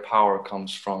their power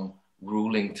comes from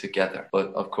ruling together.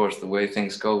 But of course, the way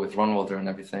things go with Runwalder and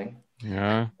everything,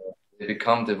 they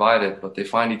become divided, but they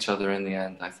find each other in the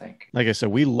end, I think. Like I said,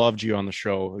 we loved you on the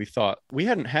show. We thought we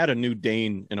hadn't had a new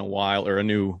Dane in a while, or a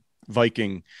new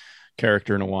Viking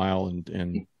character in a while,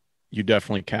 and you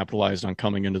definitely capitalized on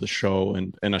coming into the show,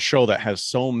 and a show that has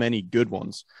so many good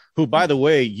ones, who, by the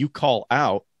way, you call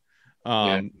out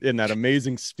in that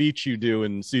amazing speech you do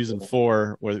in season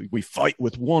 4, where we fight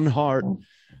with one heart.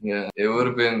 Yeah, it would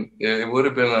have been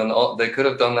they could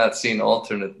have done that scene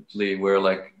alternately, where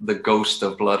like the ghost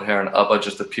of Bloodhair and Abba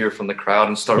just appear from the crowd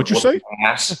and start whooping my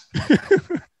ass.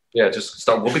 Yeah, just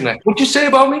start whooping that. What'd you say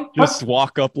about me? Just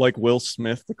walk up like Will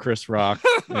Smith to Chris Rock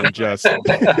and just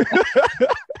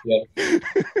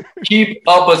keep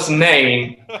Abba's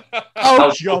name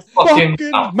out your fucking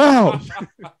mouth.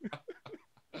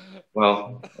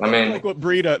 Well, I mean,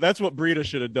 that's what Brita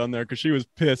should have done there, because she was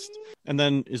pissed. And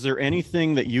then, is there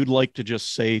anything that you'd like to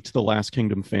just say to the Last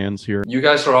Kingdom fans here? You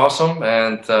guys are awesome,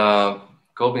 and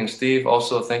Colby and Steve,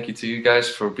 also thank you to you guys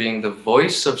for being the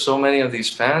voice of so many of these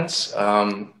fans,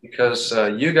 because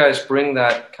you guys bring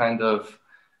that kind of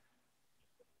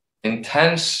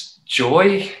intense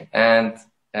joy and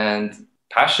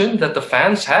passion that the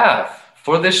fans have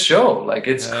for this show. Like,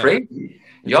 it's crazy.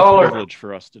 Y'all are a privilege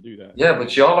for us to do that. Yeah,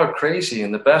 but y'all are crazy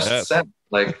in the best sense.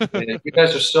 Like, you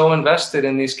guys are so invested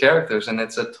in these characters, and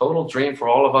it's a total dream for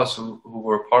all of us who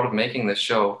were part of making this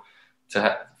show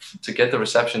to get the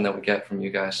reception that we get from you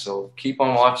guys. So keep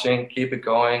on watching, keep it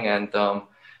going, and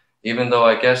even though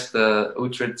I guess the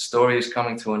Uhtred story is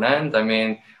coming to an end, I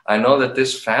mean, I know that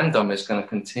this fandom is going to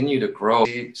continue to grow.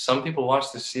 Some people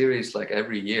watch this series like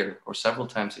every year or several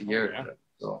times a year. Yeah.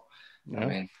 So, I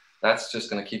mean, that's just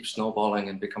going to keep snowballing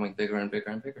and becoming bigger and bigger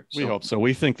and bigger. We hope so.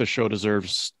 We think the show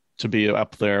deserves to be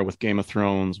up there with Game of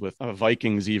Thrones, with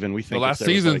Vikings even. We think the last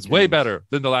season's way better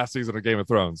than the last season of Game of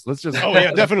Thrones. Let's just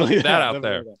definitely put that out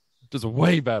there. Just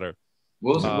way better.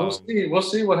 We'll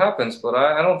see what happens, but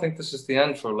I don't think this is the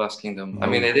end for Last Kingdom. I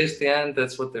mean, it is the end.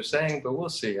 That's what they're saying, but we'll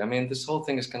see. I mean, this whole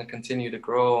thing is going to continue to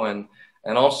grow, and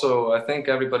also I think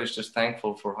everybody's just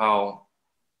thankful for how,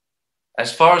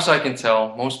 as far as I can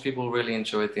tell, most people really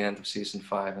enjoyed the end of season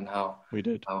 5 and how we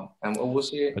did. And we'll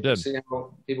see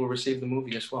how people receive the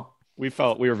movie as well. We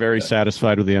felt we were very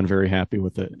satisfied with the end, very happy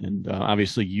with it. And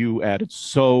obviously you added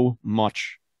so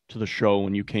much to the show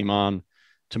when you came on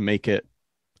to make it,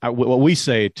 what we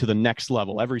say, to the next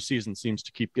level. Every season seems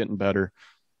to keep getting better.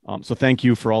 So thank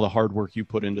you for all the hard work you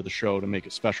put into the show to make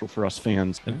it special for us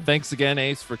fans. And thanks again,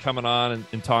 Ace, for coming on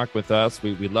and talk with us.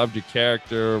 We loved your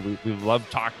character. We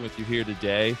loved talking with you here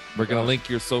today. We're going to link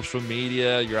your social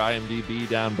media, your IMDb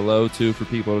down below too, for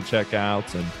people to check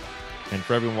out. And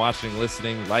for everyone watching,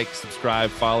 listening, like, subscribe,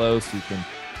 follow, so you can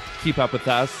keep up with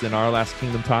us in our Last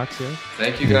Kingdom talks here.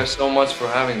 Thank you guys so much for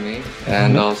having me,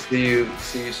 and I'll see you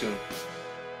soon.